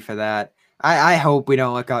opportunity for that. I hope we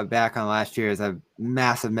don't look back on last year as a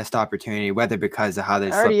massive missed opportunity, whether because of how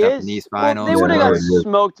they slipped up in these finals. Well, they would have got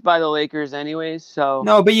smoked by the Lakers anyways. So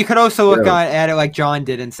no, but you could also look at it like John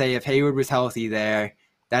did and say if Hayward was healthy there,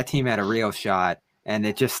 that team had a real shot. And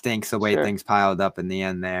it just stinks the way things piled up in the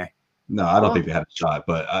end there. No, I don't think they had a shot,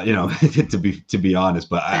 but to be honest,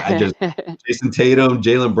 but I just Jason Tatum,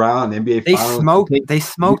 Jaylen Brown, NBA Finals. They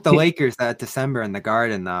smoked the Lakers that December in the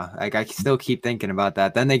Garden though. Like I still keep thinking about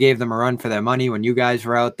that. Then they gave them a run for their money when you guys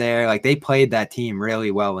were out there. Like they played that team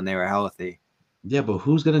really well when they were healthy. Yeah, but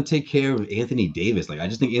who's gonna take care of Anthony Davis? Like I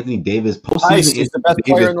just think Anthony Davis postseason is the best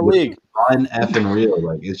player in the league. Effing real.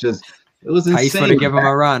 Like it was insane. Tice would have given him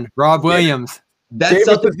a run. Rob Williams. Davis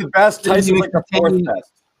is the best. Tyson like the fourth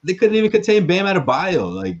best. They couldn't even contain Bam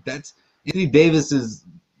Adebayo. Like that's Anthony Davis is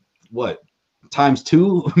what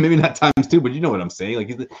 ×2, maybe not ×2, but you know what I'm saying.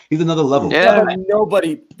 Like he's another level. Yeah,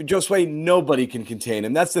 nobody can contain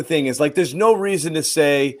him. That's the thing is like there's no reason to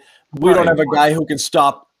say we don't have a guy who can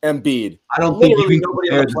stop Embiid. I don't think nobody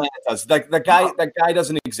on the planet does. That guy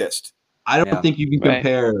doesn't exist. I don't think you can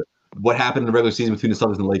compare what happened in the regular season between the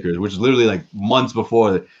Celtics and the Lakers, which is literally like months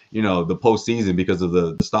before the postseason because of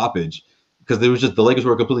the stoppage. Because there was just the Lakers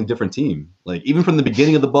were a completely different team. Like even from the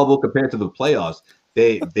beginning of the bubble compared to the playoffs,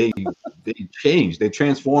 they changed. They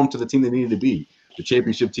transformed to the team they needed to be, the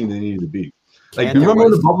championship team they needed to be. Like remember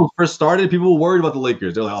when the bubble first started, people were worried about the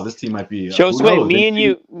Lakers. They're like, "Oh, this team might be." Me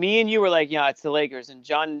and you were like, "Yeah, it's the Lakers." And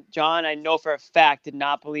John, I know for a fact did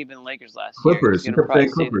not believe in the Lakers last year. Clippers,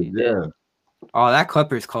 yeah. Oh, that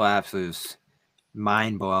Clippers collapse was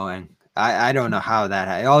mind blowing. I don't know how that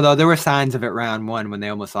happened. Although there were signs of it round 1 when they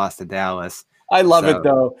almost lost to Dallas. I love it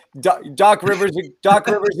though. Doc Rivers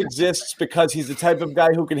exists because he's the type of guy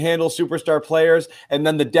who can handle superstar players. And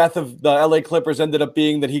then the death of the LA Clippers ended up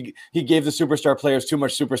being that he gave the superstar players too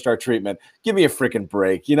much superstar treatment. Give me a freaking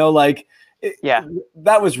break.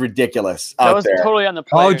 That was ridiculous. That was totally on the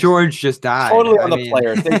players. Paul George just died. Totally on the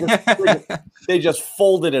players. They just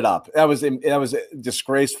folded it up. That was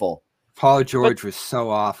disgraceful. Paul George was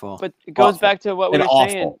so awful. But it goes back to what we were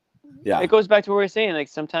saying. Yeah. It goes back to what we were saying. Like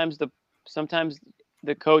sometimes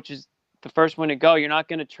the coach is the first one to go. You're not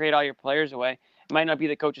going to trade all your players away. It might not be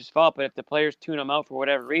the coach's fault, but if the players tune them out for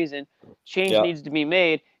whatever reason, change needs to be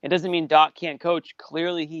made. It doesn't mean Doc can't coach.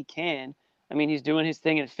 Clearly he can. I mean, he's doing his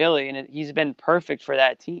thing in Philly, and he's been perfect for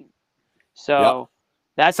that team. So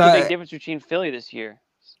that's the big difference between Philly this year.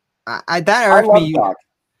 That irked me.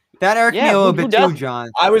 That irked me a little bit too,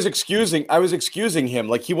 John. I was excusing him.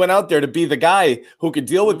 Like he went out there to be the guy who could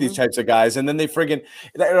deal with these types of guys, and then they friggin'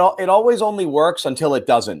 it always only works until it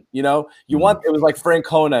doesn't. It was like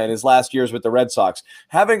Francona in his last years with the Red Sox.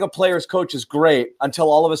 Having a player's coach is great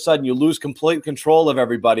until all of a sudden you lose complete control of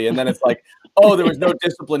everybody, and then it's like, oh, there was no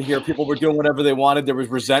discipline here. People were doing whatever they wanted. There was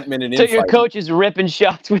resentment and infighting. So your coach is ripping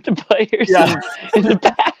shots with the players in the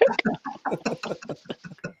back.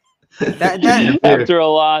 After a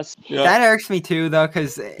loss. Yeah. That irks me too, though,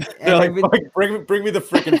 because Like, bring me the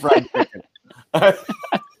freaking fried chicken.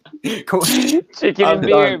 Chicken and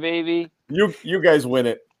beer, baby. You guys win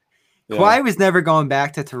it. Yeah. Kawhi was never going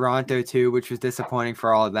back to Toronto too, which was disappointing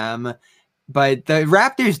for all of them. But the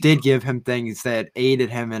Raptors did give him things that aided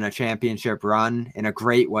him in a championship run in a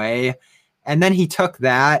great way. And then he took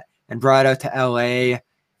that and brought it out to LA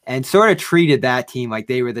and sort of treated that team like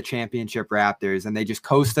they were the championship Raptors, and they just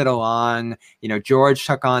coasted along. You know, George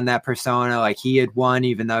took on that persona like he had won,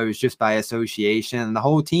 even though it was just by association. And the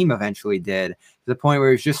whole team eventually did, to the point where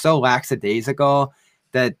it was just so lackadaisical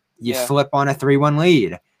that you slip on a 3-1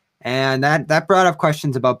 lead. And that brought up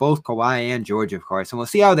questions about both Kawhi and George, of course. And we'll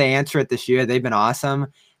see how they answer it this year. They've been awesome.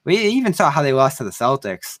 We even saw how they lost to the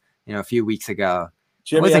Celtics, a few weeks ago.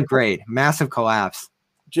 Jimmy, it wasn't great. Massive collapse.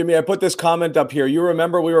 Jimmy, I put this comment up here. You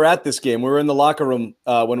remember we were at this game. We were in the locker room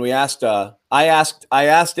when we asked. I asked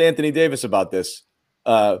Anthony Davis about this,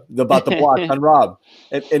 about the block on Rob,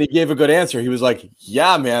 and he gave a good answer. He was like,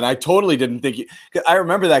 "Yeah, man, I totally didn't think." I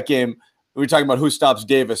remember that game. We were talking about who stops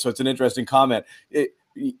Davis, so it's an interesting comment.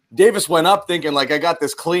 Davis went up thinking like I got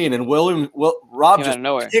this clean, and Rob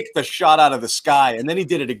just kicked the shot out of the sky, and then he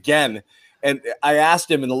did it again. And I asked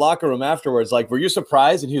him in the locker room afterwards, like, "Were you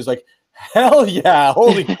surprised?" And he was like, "Hell yeah!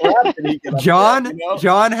 Holy crap!"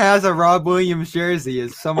 John has a Rob Williams jersey,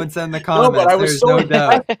 as someone said in the comments. No, but I was so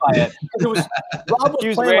impressed by it. Rob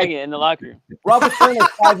was wearing it in the locker room. Rob was playing like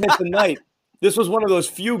 5 minutes a night. This was one of those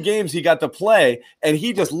few games he got to play, and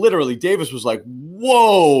he just literally, Davis was like,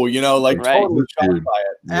 "Whoa," totally shocked by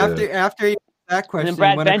it. After he asked that question, and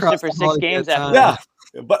then Brad benched it for 6 games after. Yeah,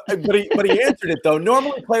 but he answered it though.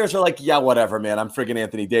 Normally players are like, "Yeah, whatever, man. I'm friggin'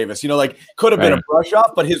 Anthony Davis." Could have been a brush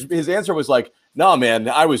off, but his answer was like, "No, man.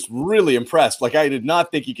 I was really impressed. Like I did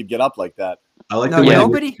not think he could get up like that." I like the way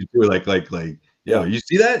nobody like. Yeah, you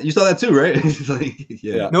see that? You saw that too, right?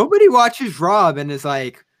 Nobody watches Rob and is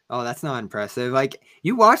like, "Oh, that's not impressive." Like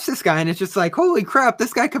you watch this guy and it's just like, "Holy crap,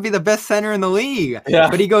 this guy could be the best center in the league." Yeah,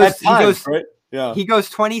 but he goes right? Yeah. He goes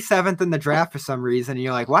 27th in the draft for some reason, and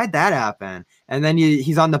you're like, "Why'd that happen?" And then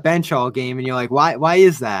he's on the bench all game, and you're like, "Why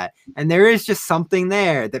is that?" And there is just something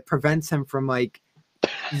there that prevents him from like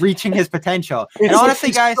reaching his potential. And honestly,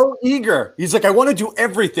 he's guys, so eager. He's like, "I want to do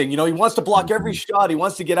everything." He wants to block every shot. He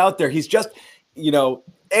wants to get out there. He's just,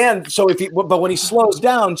 and so but when he slows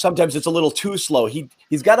down, sometimes it's a little too slow.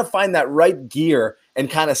 He's got to find that right gear and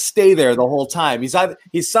kind of stay there the whole time.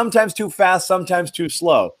 He's sometimes too fast, sometimes too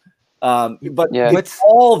slow. But it's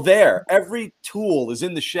all there. Every tool is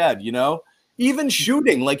in the shed, even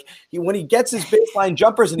shooting. Like when he gets his baseline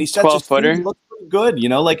jumpers and he sets his feet, he looks pretty good.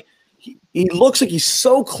 He looks like he's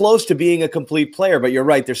so close to being a complete player. But you're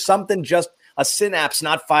right. There's something, just a synapse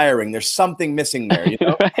not firing. There's something missing there,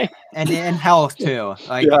 Right. And health too.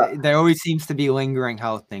 There always seems to be lingering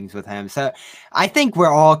health things with him. So I think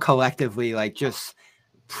we're all collectively like just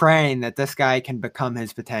praying that this guy can become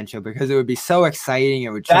his potential, because it would be so exciting.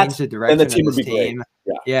 It would change the direction of this team.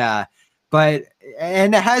 Yeah. But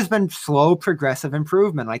it has been slow progressive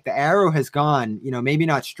improvement. Like the arrow has gone, maybe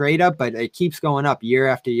not straight up, but it keeps going up year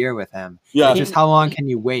after year with him. Yeah. It's just how long can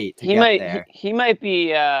you wait to get there? He might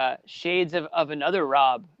be shades of another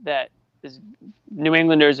Rob that New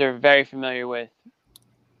Englanders are very familiar with.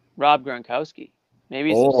 Rob Gronkowski.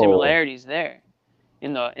 Maybe some similarities there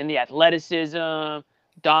in the athleticism,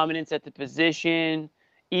 dominance at the position,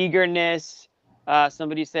 eagerness.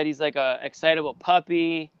 Somebody said he's like a excitable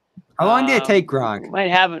puppy. How long did it take Gronk? Might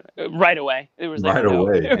have it right away. It was like right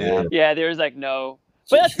away. Yeah, there was like no.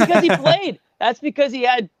 But that's because he played. That's because he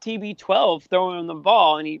had TB12 throwing him the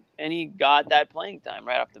ball, and he got that playing time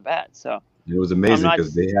right off the bat. So it was amazing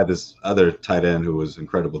because they had this other tight end who was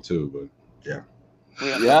incredible too. But yeah. We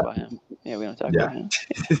don't talk about him. Yeah, we don't talk about him.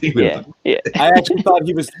 Yeah. I actually thought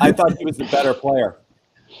he was the better player.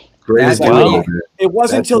 It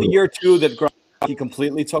wasn't until year 2 that Gronk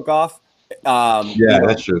completely took off.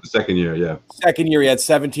 That's true. The second year, he had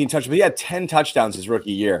 17 touchdowns, but he had 10 touchdowns his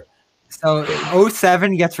rookie year. So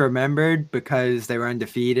 07 gets remembered because they were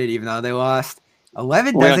undefeated, even though they lost.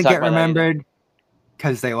 11 doesn't get remembered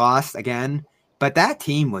because they lost again. But that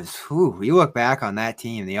team was, you look back on that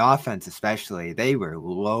team, the offense especially, they were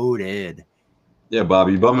loaded. Yeah,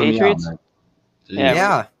 Bobby, you bumming me out, man.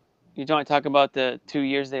 Yeah. You don't want to talk about the 2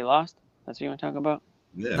 years they lost? That's what you want to talk about?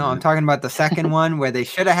 Yeah, no, I'm talking about the second one where they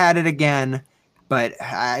should have had it again, but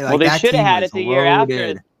they should have had it the year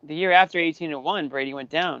after. The year after 18-1, Brady went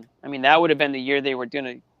down. I mean, that would have been the year they were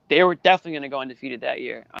definitely gonna go undefeated that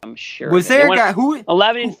year. I'm sure. Was there a guy who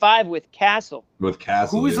 11-5 with Castle?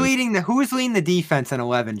 Who was leading the defense in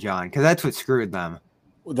 11, John? Because that's what screwed them.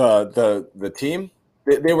 The team.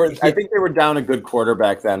 They were. I think they were down a good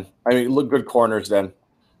quarterback then. I mean, look, good corners then.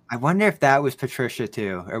 I wonder if that was Patricia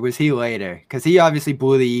too, or was he later? Because he obviously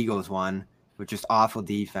blew the Eagles one with just awful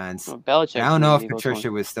defense. Well, Belichick I don't know if Eagles Patricia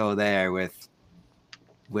one. was still there with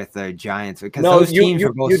the Giants because No, those teams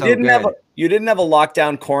were both so good. You didn't have a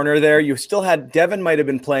lockdown corner there. You still had Devin might have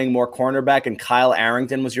been playing more cornerback, and Kyle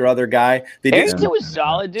Arrington was your other guy. Arrington was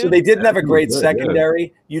solid, dude. So they didn't have a great Good, secondary. Yeah.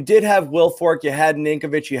 You did have Wilfork, you had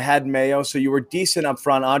Ninkovich, you had Mayo, so you were decent up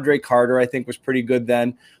front. Andre Carter, I think, was pretty good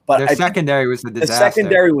then. But their secondary was a disaster. The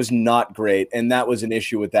secondary was not great, and that was an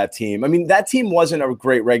issue with that team. I mean, that team wasn't a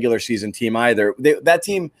great regular season team either. That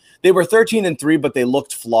team, they were 13-3, but they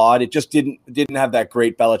looked flawed. It just didn't have that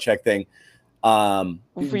great Belichick thing.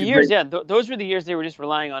 For years, those were the years they were just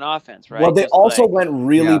relying on offense, right? Well, they just also went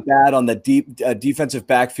really bad on the deep defensive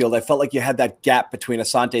backfield. I felt like you had that gap between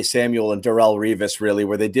Asante Samuel and Darrelle Revis, really,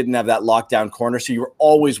 where they didn't have that lockdown corner. So you were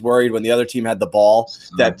always worried when the other team had the ball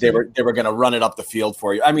that they were going to run it up the field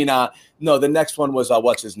for you. I mean, no, the next one was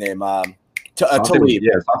what's his name? Talib.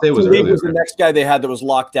 Yeah, Talib was the next guy they had that was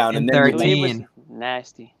locked down, and then Talib was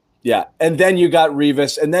nasty. Yeah, and then you got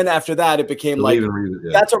Revis, and then after that, it became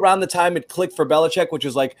that's around the time it clicked for Belichick, which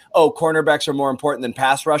is like, oh, cornerbacks are more important than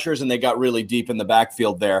pass rushers, and they got really deep in the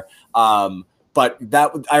backfield there. But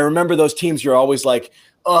I remember those teams. You're always like,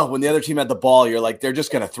 oh, when the other team had the ball, you're like, they're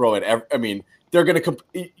just going to throw it. I mean, they're going to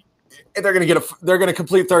complete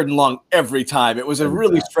third and long every time. It was a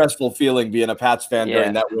really stressful feeling being a Pats fan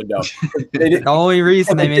during that window. The only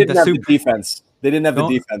reason they made the defense. They didn't have the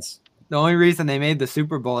defense. The only reason they made the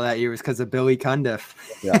Super Bowl that year was because of Billy Cundiff.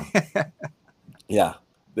 Yeah.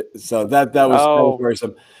 So that was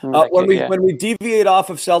worrisome. When we deviate off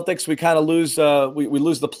of Celtics, we kind of lose we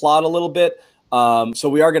lose the plot a little bit. So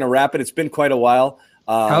we are going to wrap it. It's been quite a while.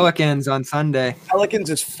 Pelicans on Sunday. Pelicans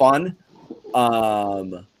is fun.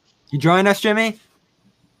 You join us, Jimmy?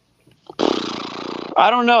 I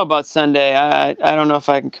don't know about Sunday. I don't know if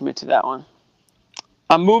I can commit to that one.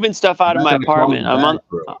 I'm moving stuff out of my apartment. I'm on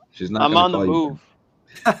the move.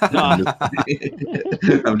 I'm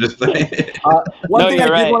just saying. One thing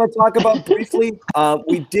I did want to talk about briefly.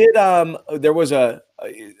 We did. There was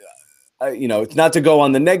it's not to go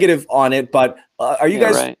on the negative on it, but are you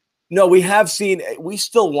guys? Right. No, we have seen. We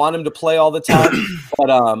still want him to play all the time,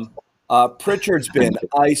 but Pritchard's been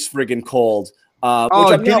ice friggin' cold.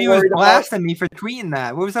 Jimmy was blasting me for tweeting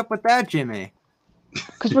that. What was up with that, Jimmy?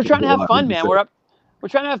 Because we're trying to have fun, man. We're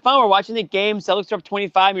trying to have fun. We're watching the game. Celtics are up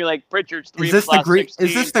 25. And you're like, Pritchard's 3 Is this the green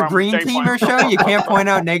teamer show? You can't point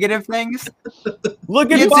out negative things.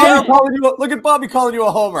 Look at Bobby calling you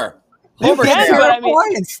a homer. Homer Cam. It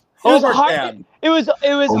was hard. It was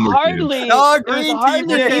hardly at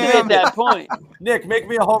that point. Nick, make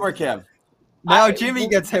me a homer Cam. Now Jimmy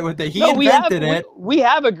gets hit with it. He invented it. We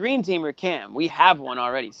have a green teamer Cam. We have one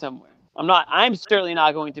already somewhere. I'm certainly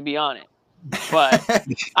not going to be on it. But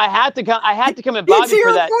I had to come at Bobby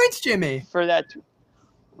for that. Points, Jimmy. For that,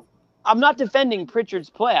 I'm not defending Pritchard's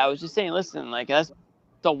play. I was just saying, listen, like that's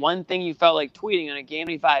the one thing you felt like tweeting on a game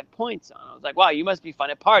 25 points on. I was like, wow, you must be fun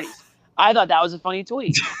at parties. I thought that was a funny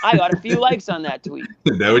tweet. I got a few likes on that tweet.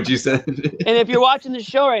 Is that what you said? And if you're watching the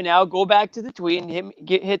show right now, go back to the tweet and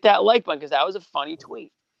hit that like button because that was a funny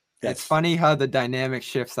tweet. It's funny how the dynamic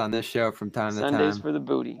shifts on this show from time to time. Sundays for the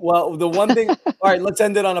booty. Well, the one thing. All right, let's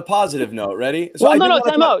end it on a positive note. Ready? So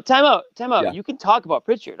time out. Yeah. You can talk about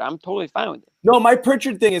Pritchard. I'm totally fine with it. No, my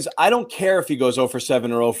Pritchard thing is I don't care if he goes 0 for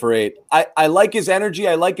 7 or 0 for 8. I like his energy.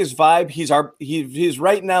 I like his vibe. He's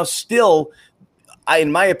right now still,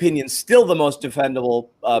 in my opinion, still the most defendable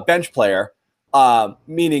bench player.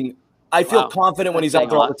 Meaning, I feel confident when he's out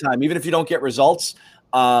there all the time, even if you don't get results.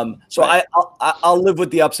 I'll live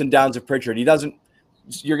with the ups and downs of Pritchard.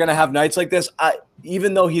 You're going to have nights like this.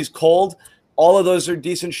 Even though he's cold, all of those are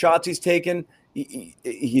decent shots he's taken. I'm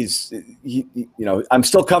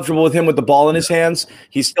still comfortable with him with the ball in his hands.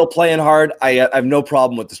 He's still playing hard. I have no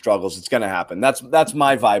problem with the struggles. It's going to happen. That's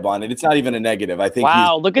my vibe on it. It's not even a negative. I think.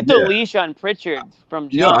 Wow, look at the leash on Pritchard from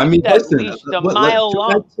John. Yeah, I mean, listen, leash, a mile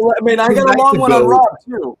long. I got a long one on Rob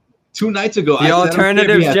too. 2 nights ago, the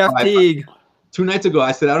alternative Jeff Teague. 2 nights ago,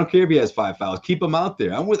 I said I don't care if he has 5 fouls. Keep him out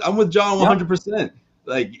there. I'm with John 100%.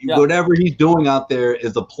 Whatever he's doing out there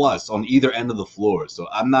is a plus on either end of the floor. So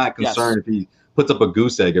I'm not concerned if he puts up a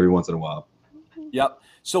goose egg every once in a while. Yep.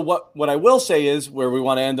 So what I will say is, where we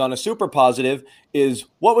want to end on a super positive, is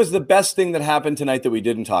what was the best thing that happened tonight that we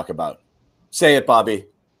didn't talk about? Say it, Bobby.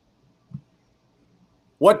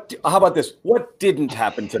 How about this? What didn't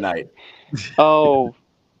happen tonight? Oh.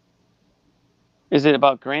 Is it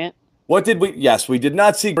about Grant? What did we? Yes, we did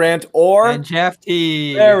not see Grant or and Jeff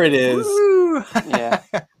Teague. There it is. Yeah.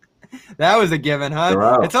 That was a given, huh? They're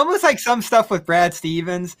out. It's almost like some stuff with Brad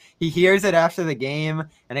Stevens. He hears it after the game.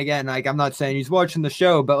 And again, like, I'm not saying he's watching the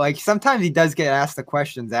show, but like sometimes he does get asked the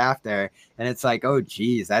questions after. And it's like, oh,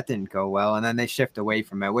 geez, that didn't go well. And then they shift away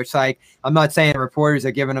from it, which, like, I'm not saying reporters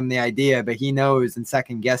are giving him the idea, but he knows and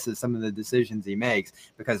second guesses some of the decisions he makes.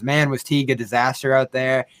 Because, man, was Teague a disaster out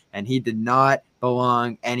there. And he did not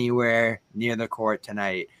belong anywhere near the court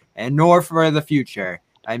tonight. And nor for the future.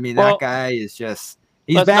 I mean, that guy is just –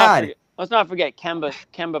 he's bad. Let's not forget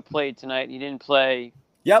Kemba played tonight. He didn't play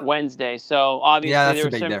Wednesday. So,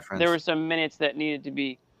 obviously, there were some minutes that needed to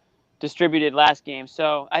be distributed last game.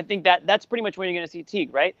 So, I think that's pretty much when you're going to see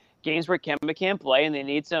Teague, right? Games where Kemba can't play and they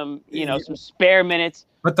need some, some spare minutes.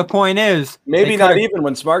 But the point is – maybe not even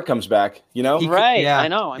when Smart comes back, Right, I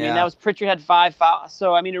know. I mean, that was Pritchard had 5 fouls.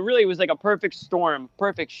 So, I mean, it really was like a perfect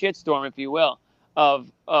shitstorm, if you will,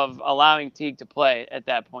 of allowing Teague to play at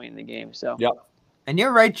that point in the game. So, And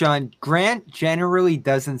you're right, John. Grant generally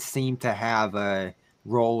doesn't seem to have a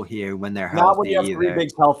role here when they're healthy. Not when you have 3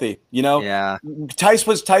 bigs healthy, Yeah. Tice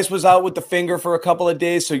was out with the finger for a couple of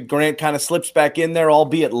days, so Grant kind of slips back in there,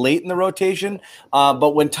 albeit late in the rotation.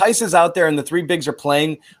 But when Tice is out there and the 3 bigs are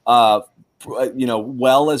playing,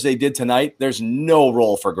 well as they did tonight, there's no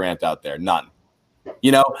role for Grant out there, none.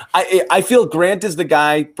 I feel Grant is the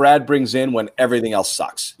guy Brad brings in when everything else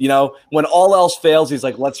sucks. When all else fails, he's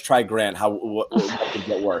like, let's try Grant. What could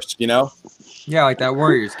get worse, Yeah, like that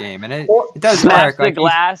Warriors game. And it does smash work. the Like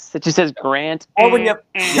glass. It just says Grant. Or when you have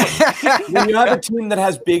a team that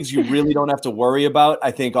has bigs you really don't have to worry about,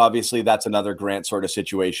 I think obviously that's another Grant sort of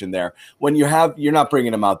situation there. When you're not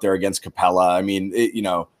bringing him out there against Capella. I mean, he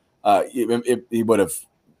would have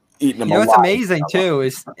eaten him. What's amazing too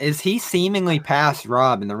is he seemingly passed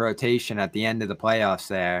Rob in the rotation at the end of the playoffs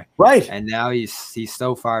there. Right. And now he's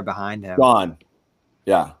so far behind him. Gone.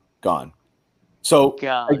 Yeah, gone. So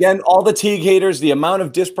again, all the Teague haters, the amount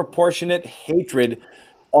of disproportionate hatred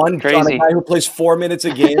on a guy who plays 4 minutes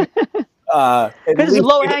a game. Because it's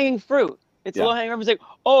low-hanging fruit. It's low-hanging fruit. It's like,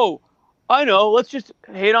 oh, I know. Let's just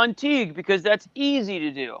hate on Teague because that's easy to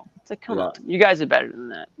do. It's like, come on. You guys are better than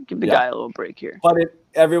that. Give the guy a little break here. But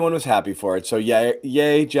everyone was happy for it. So,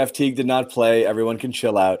 yay, Jeff Teague did not play. Everyone can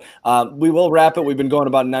chill out. We will wrap it. We've been going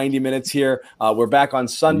about 90 minutes here. We're back on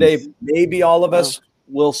Sunday. Maybe all of us.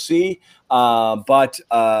 We'll see. But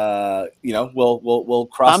we'll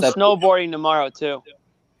cross that. I'm snowboarding tomorrow, too.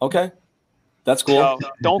 Okay. That's cool.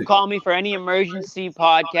 So don't call me for any emergency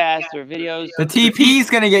podcasts or videos. The TP is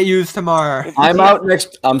going to get used tomorrow. I'm out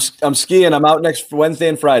next. I'm skiing. I'm out next Wednesday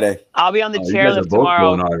and Friday. I'll be on the chairlift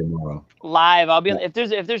tomorrow. Live. I'll be on, if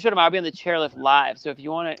there's show tomorrow, I'll be on the chairlift live. So if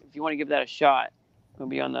you want to give that a shot, we'll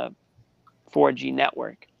be on the 4G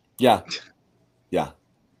network. Yeah.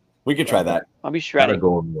 We could try that. I'll be shredding.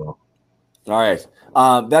 All right.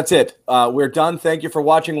 That's it. We're done. Thank you for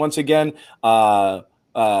watching once again.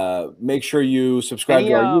 Make sure you subscribe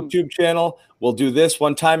to our YouTube channel. We'll do this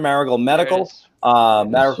one time. Marigold Medical,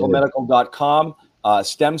 marigolmedical.com.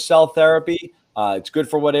 Stem cell therapy. It's good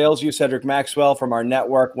for what ails you. Cedric Maxwell from our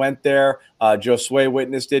network went there. Josue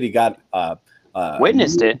witnessed it. He got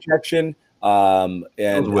witnessed it. Injection. And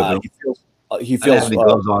he feels I didn't have any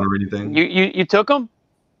gloves on or anything. You took him?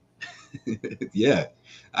 Yeah,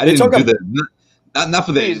 I didn't do that. Not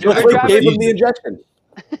for the. I gave him the injection.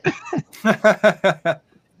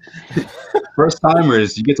 First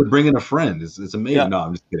timers, you get to bring in a friend. It's amazing. Yeah. No,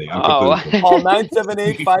 I'm just kidding. Call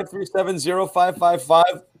 978-537-0555.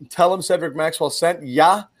 Tell them Cedric Maxwell sent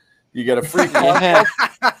ya. You get a free call.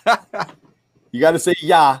 You got to say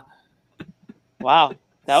ya. Wow,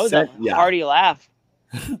 that was a hearty laugh.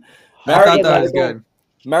 I thought that was good.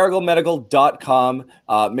 marigolmedical.com.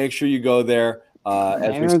 Make sure you go there.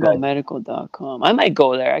 marigolmedical.com. I might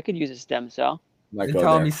go there. I could use a stem cell.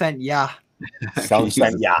 Tell him he sent Sounds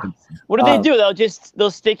like What do they do?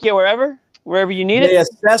 They'll stick you wherever you need it. They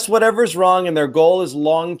assess whatever's wrong, and their goal is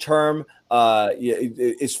long term.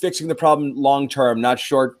 Is fixing the problem long term, not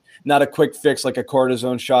short. Not a quick fix like a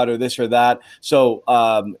cortisone shot or this or that. So,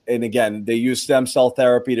 and again, they use stem cell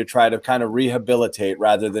therapy to try to kind of rehabilitate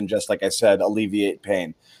rather than just, like I said, alleviate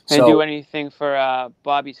pain. Can they do anything for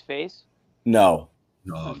Bobby's face? No.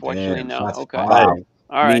 Unfortunately, no. Okay. Wow.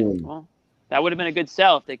 All right. Well, that would have been a good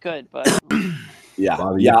sell if they could, but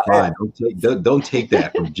Bobby, don't take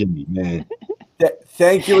that from Jimmy, man.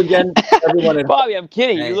 Thank you again, everyone. Bobby, I'm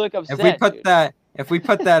kidding. You look upset. If we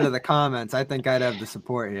put that in the comments, I think I'd have the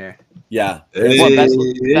support here. Yeah. There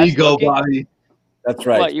you go, Bobby. That's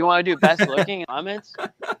right. What, you want to do best looking comments?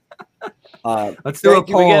 Let's do a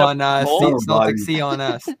poll on Celtics C on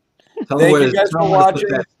us. Thank you guys for watching.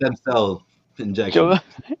 That stem cell injection.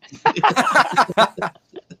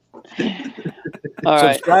 All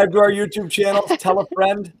right. Subscribe to our YouTube channel. Tell a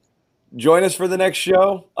friend. Join us for the next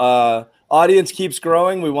show. Audience keeps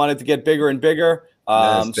growing. We want it to get bigger and bigger.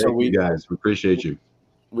 Thank you guys. We appreciate you.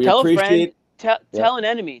 We tell appreciate. a friend. Tell an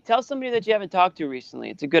enemy. Tell somebody that you haven't talked to recently.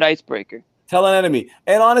 It's a good icebreaker. Tell an enemy.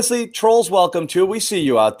 And honestly, trolls welcome too. We see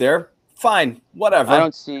you out there. Fine, whatever. I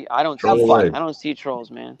don't see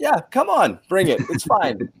trolls, man. Yeah, come on, bring it. It's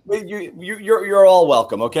fine. You're all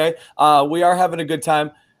welcome. Okay. We are having a good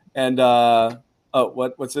time. And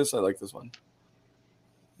what's this? I like this one.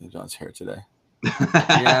 John's hair today.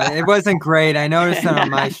 Yeah, it wasn't great. I noticed it on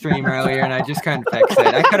my stream earlier, and I just couldn't fix it.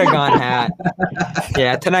 I could have gone hat.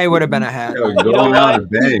 Yeah, tonight would have been a hat. Yo, going around and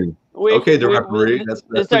bang. Okay, the referee. That's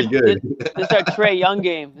pretty good. This is our Trae Young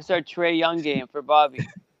game. This is our Trae Young game for Bobby.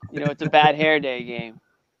 It's a bad hair day game.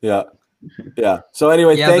 Yeah. So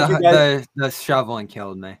anyway, thank you guys. The shoveling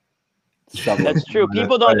killed me. That's true.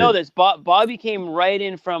 People don't know this. Bobby came right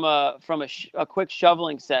in from a quick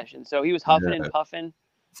shoveling session, so he was huffing and puffing.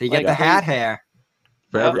 So you get the hat hair.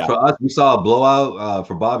 For us, we saw a blowout.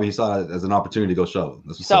 For Bobby, he saw it as an opportunity to go shovel.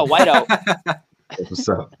 He saw a whiteout. That's what's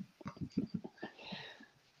up.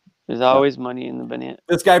 There's always money in the banana.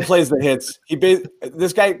 This guy plays the hits.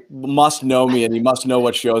 This guy must know me, and he must know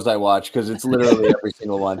what shows I watch because it's literally every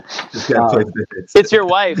single one. This guy plays the hits. It's your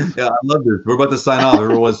wife. Yeah, I love this. We're about to sign off.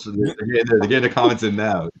 Everyone's they're getting the comments in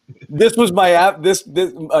now. This was my app. This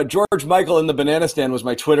George Michael in the banana stand was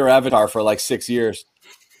my Twitter avatar for like 6 years.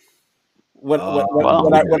 When I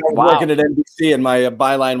was working at NBC, and my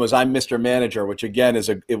byline was "I'm Mr. Manager," which again is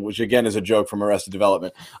a joke from Arrested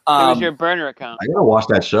Development. It was your burner account. I gotta watch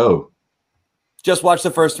that show. Just watch the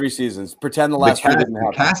first 3 seasons. Pretend the last 2 didn't happen.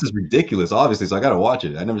 The cast is ridiculous, obviously, so I gotta watch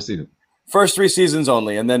it. I never seen it. First 3 seasons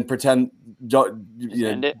only, and then pretend.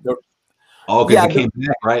 Oh, because they came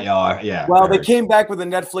back, right? Oh, yeah. Well, they came back with a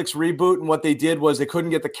Netflix reboot, and what they did was they couldn't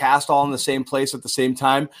get the cast all in the same place at the same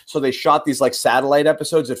time, so they shot these like satellite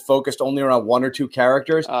episodes that focused only around 1 or 2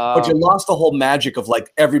 characters. But you lost the whole magic of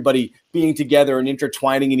like everybody being together and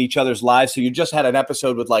intertwining in each other's lives. So you just had an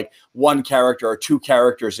episode with like 1 character or 2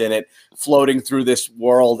 characters in it floating through this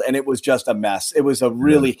world, and it was just a mess. It was a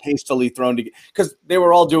really hastily thrown together because they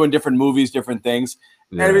were all doing different movies, different things.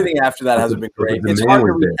 Yeah. Everything after that hasn't been great. It's hard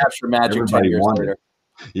to recapture magic 10 years later.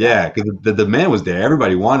 Yeah, because the demand was there.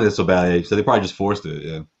 Everybody wanted it so badly, so they probably just forced it.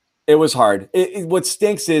 Yeah, it was hard. What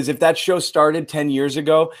stinks is if that show started 10 years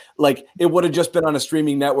ago, like it would have just been on a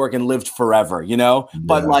streaming network and lived forever, Yeah.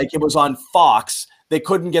 But like it was on Fox. They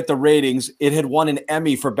couldn't get the ratings. It had won an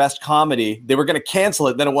Emmy for Best Comedy. They were going to cancel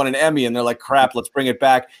it. Then it won an Emmy, and they're like, crap, let's bring it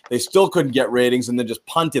back. They still couldn't get ratings, and then just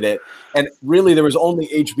punted it. And really, there was only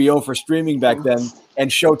HBO for streaming back then and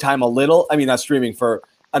Showtime a little. I mean, not streaming, for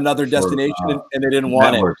another destination, and they didn't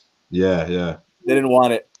want networks. It. Yeah. They didn't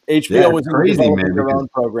want it. HBO was crazy, man. Their own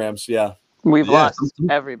programs, We've lost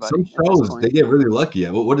everybody. Some shows, they get really lucky.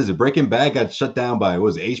 What is it? Breaking Bad got shut down by, what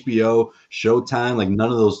was it, HBO, Showtime? Like,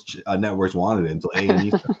 none of those networks wanted it until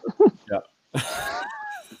A&E.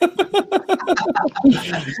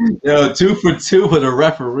 Yo, 2 for 2 with a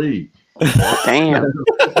referee. Damn.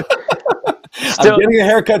 I'm getting a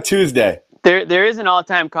haircut Tuesday. There is an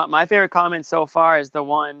all-time my favorite comment so far is the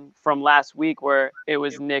one from last week where it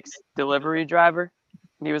was Nick's delivery driver.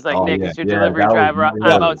 And he was like, Nick, it's your delivery driver.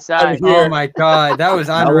 I'm outside. Oh my God, that was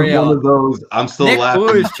unreal. One of those. I'm still Nick laughing.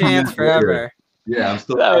 blew his chance forever. Yeah, I'm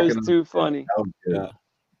still. That was too funny.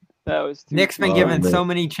 That was too Nick's been given so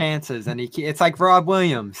many chances, and it's like Rob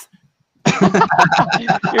Williams.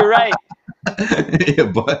 You're right.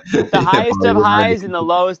 But the highest of highs and the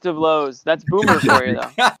lowest of lows. That's Boomer for you,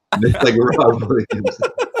 though. It's like Rob Williams.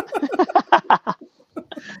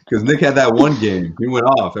 Because Nick had that one game. He went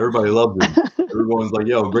off. Everybody loved him. Everyone's like,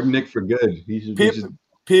 yo, bring Nick for good.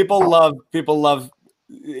 People love.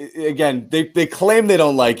 Again, they claim they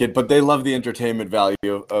don't like it, but they love the entertainment value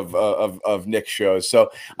of Nick's shows.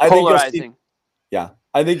 So I think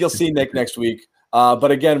you'll see Nick next week.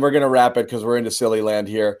 But again, we're gonna wrap it because we're into silly land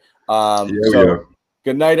here. So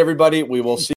good night, everybody. We will see.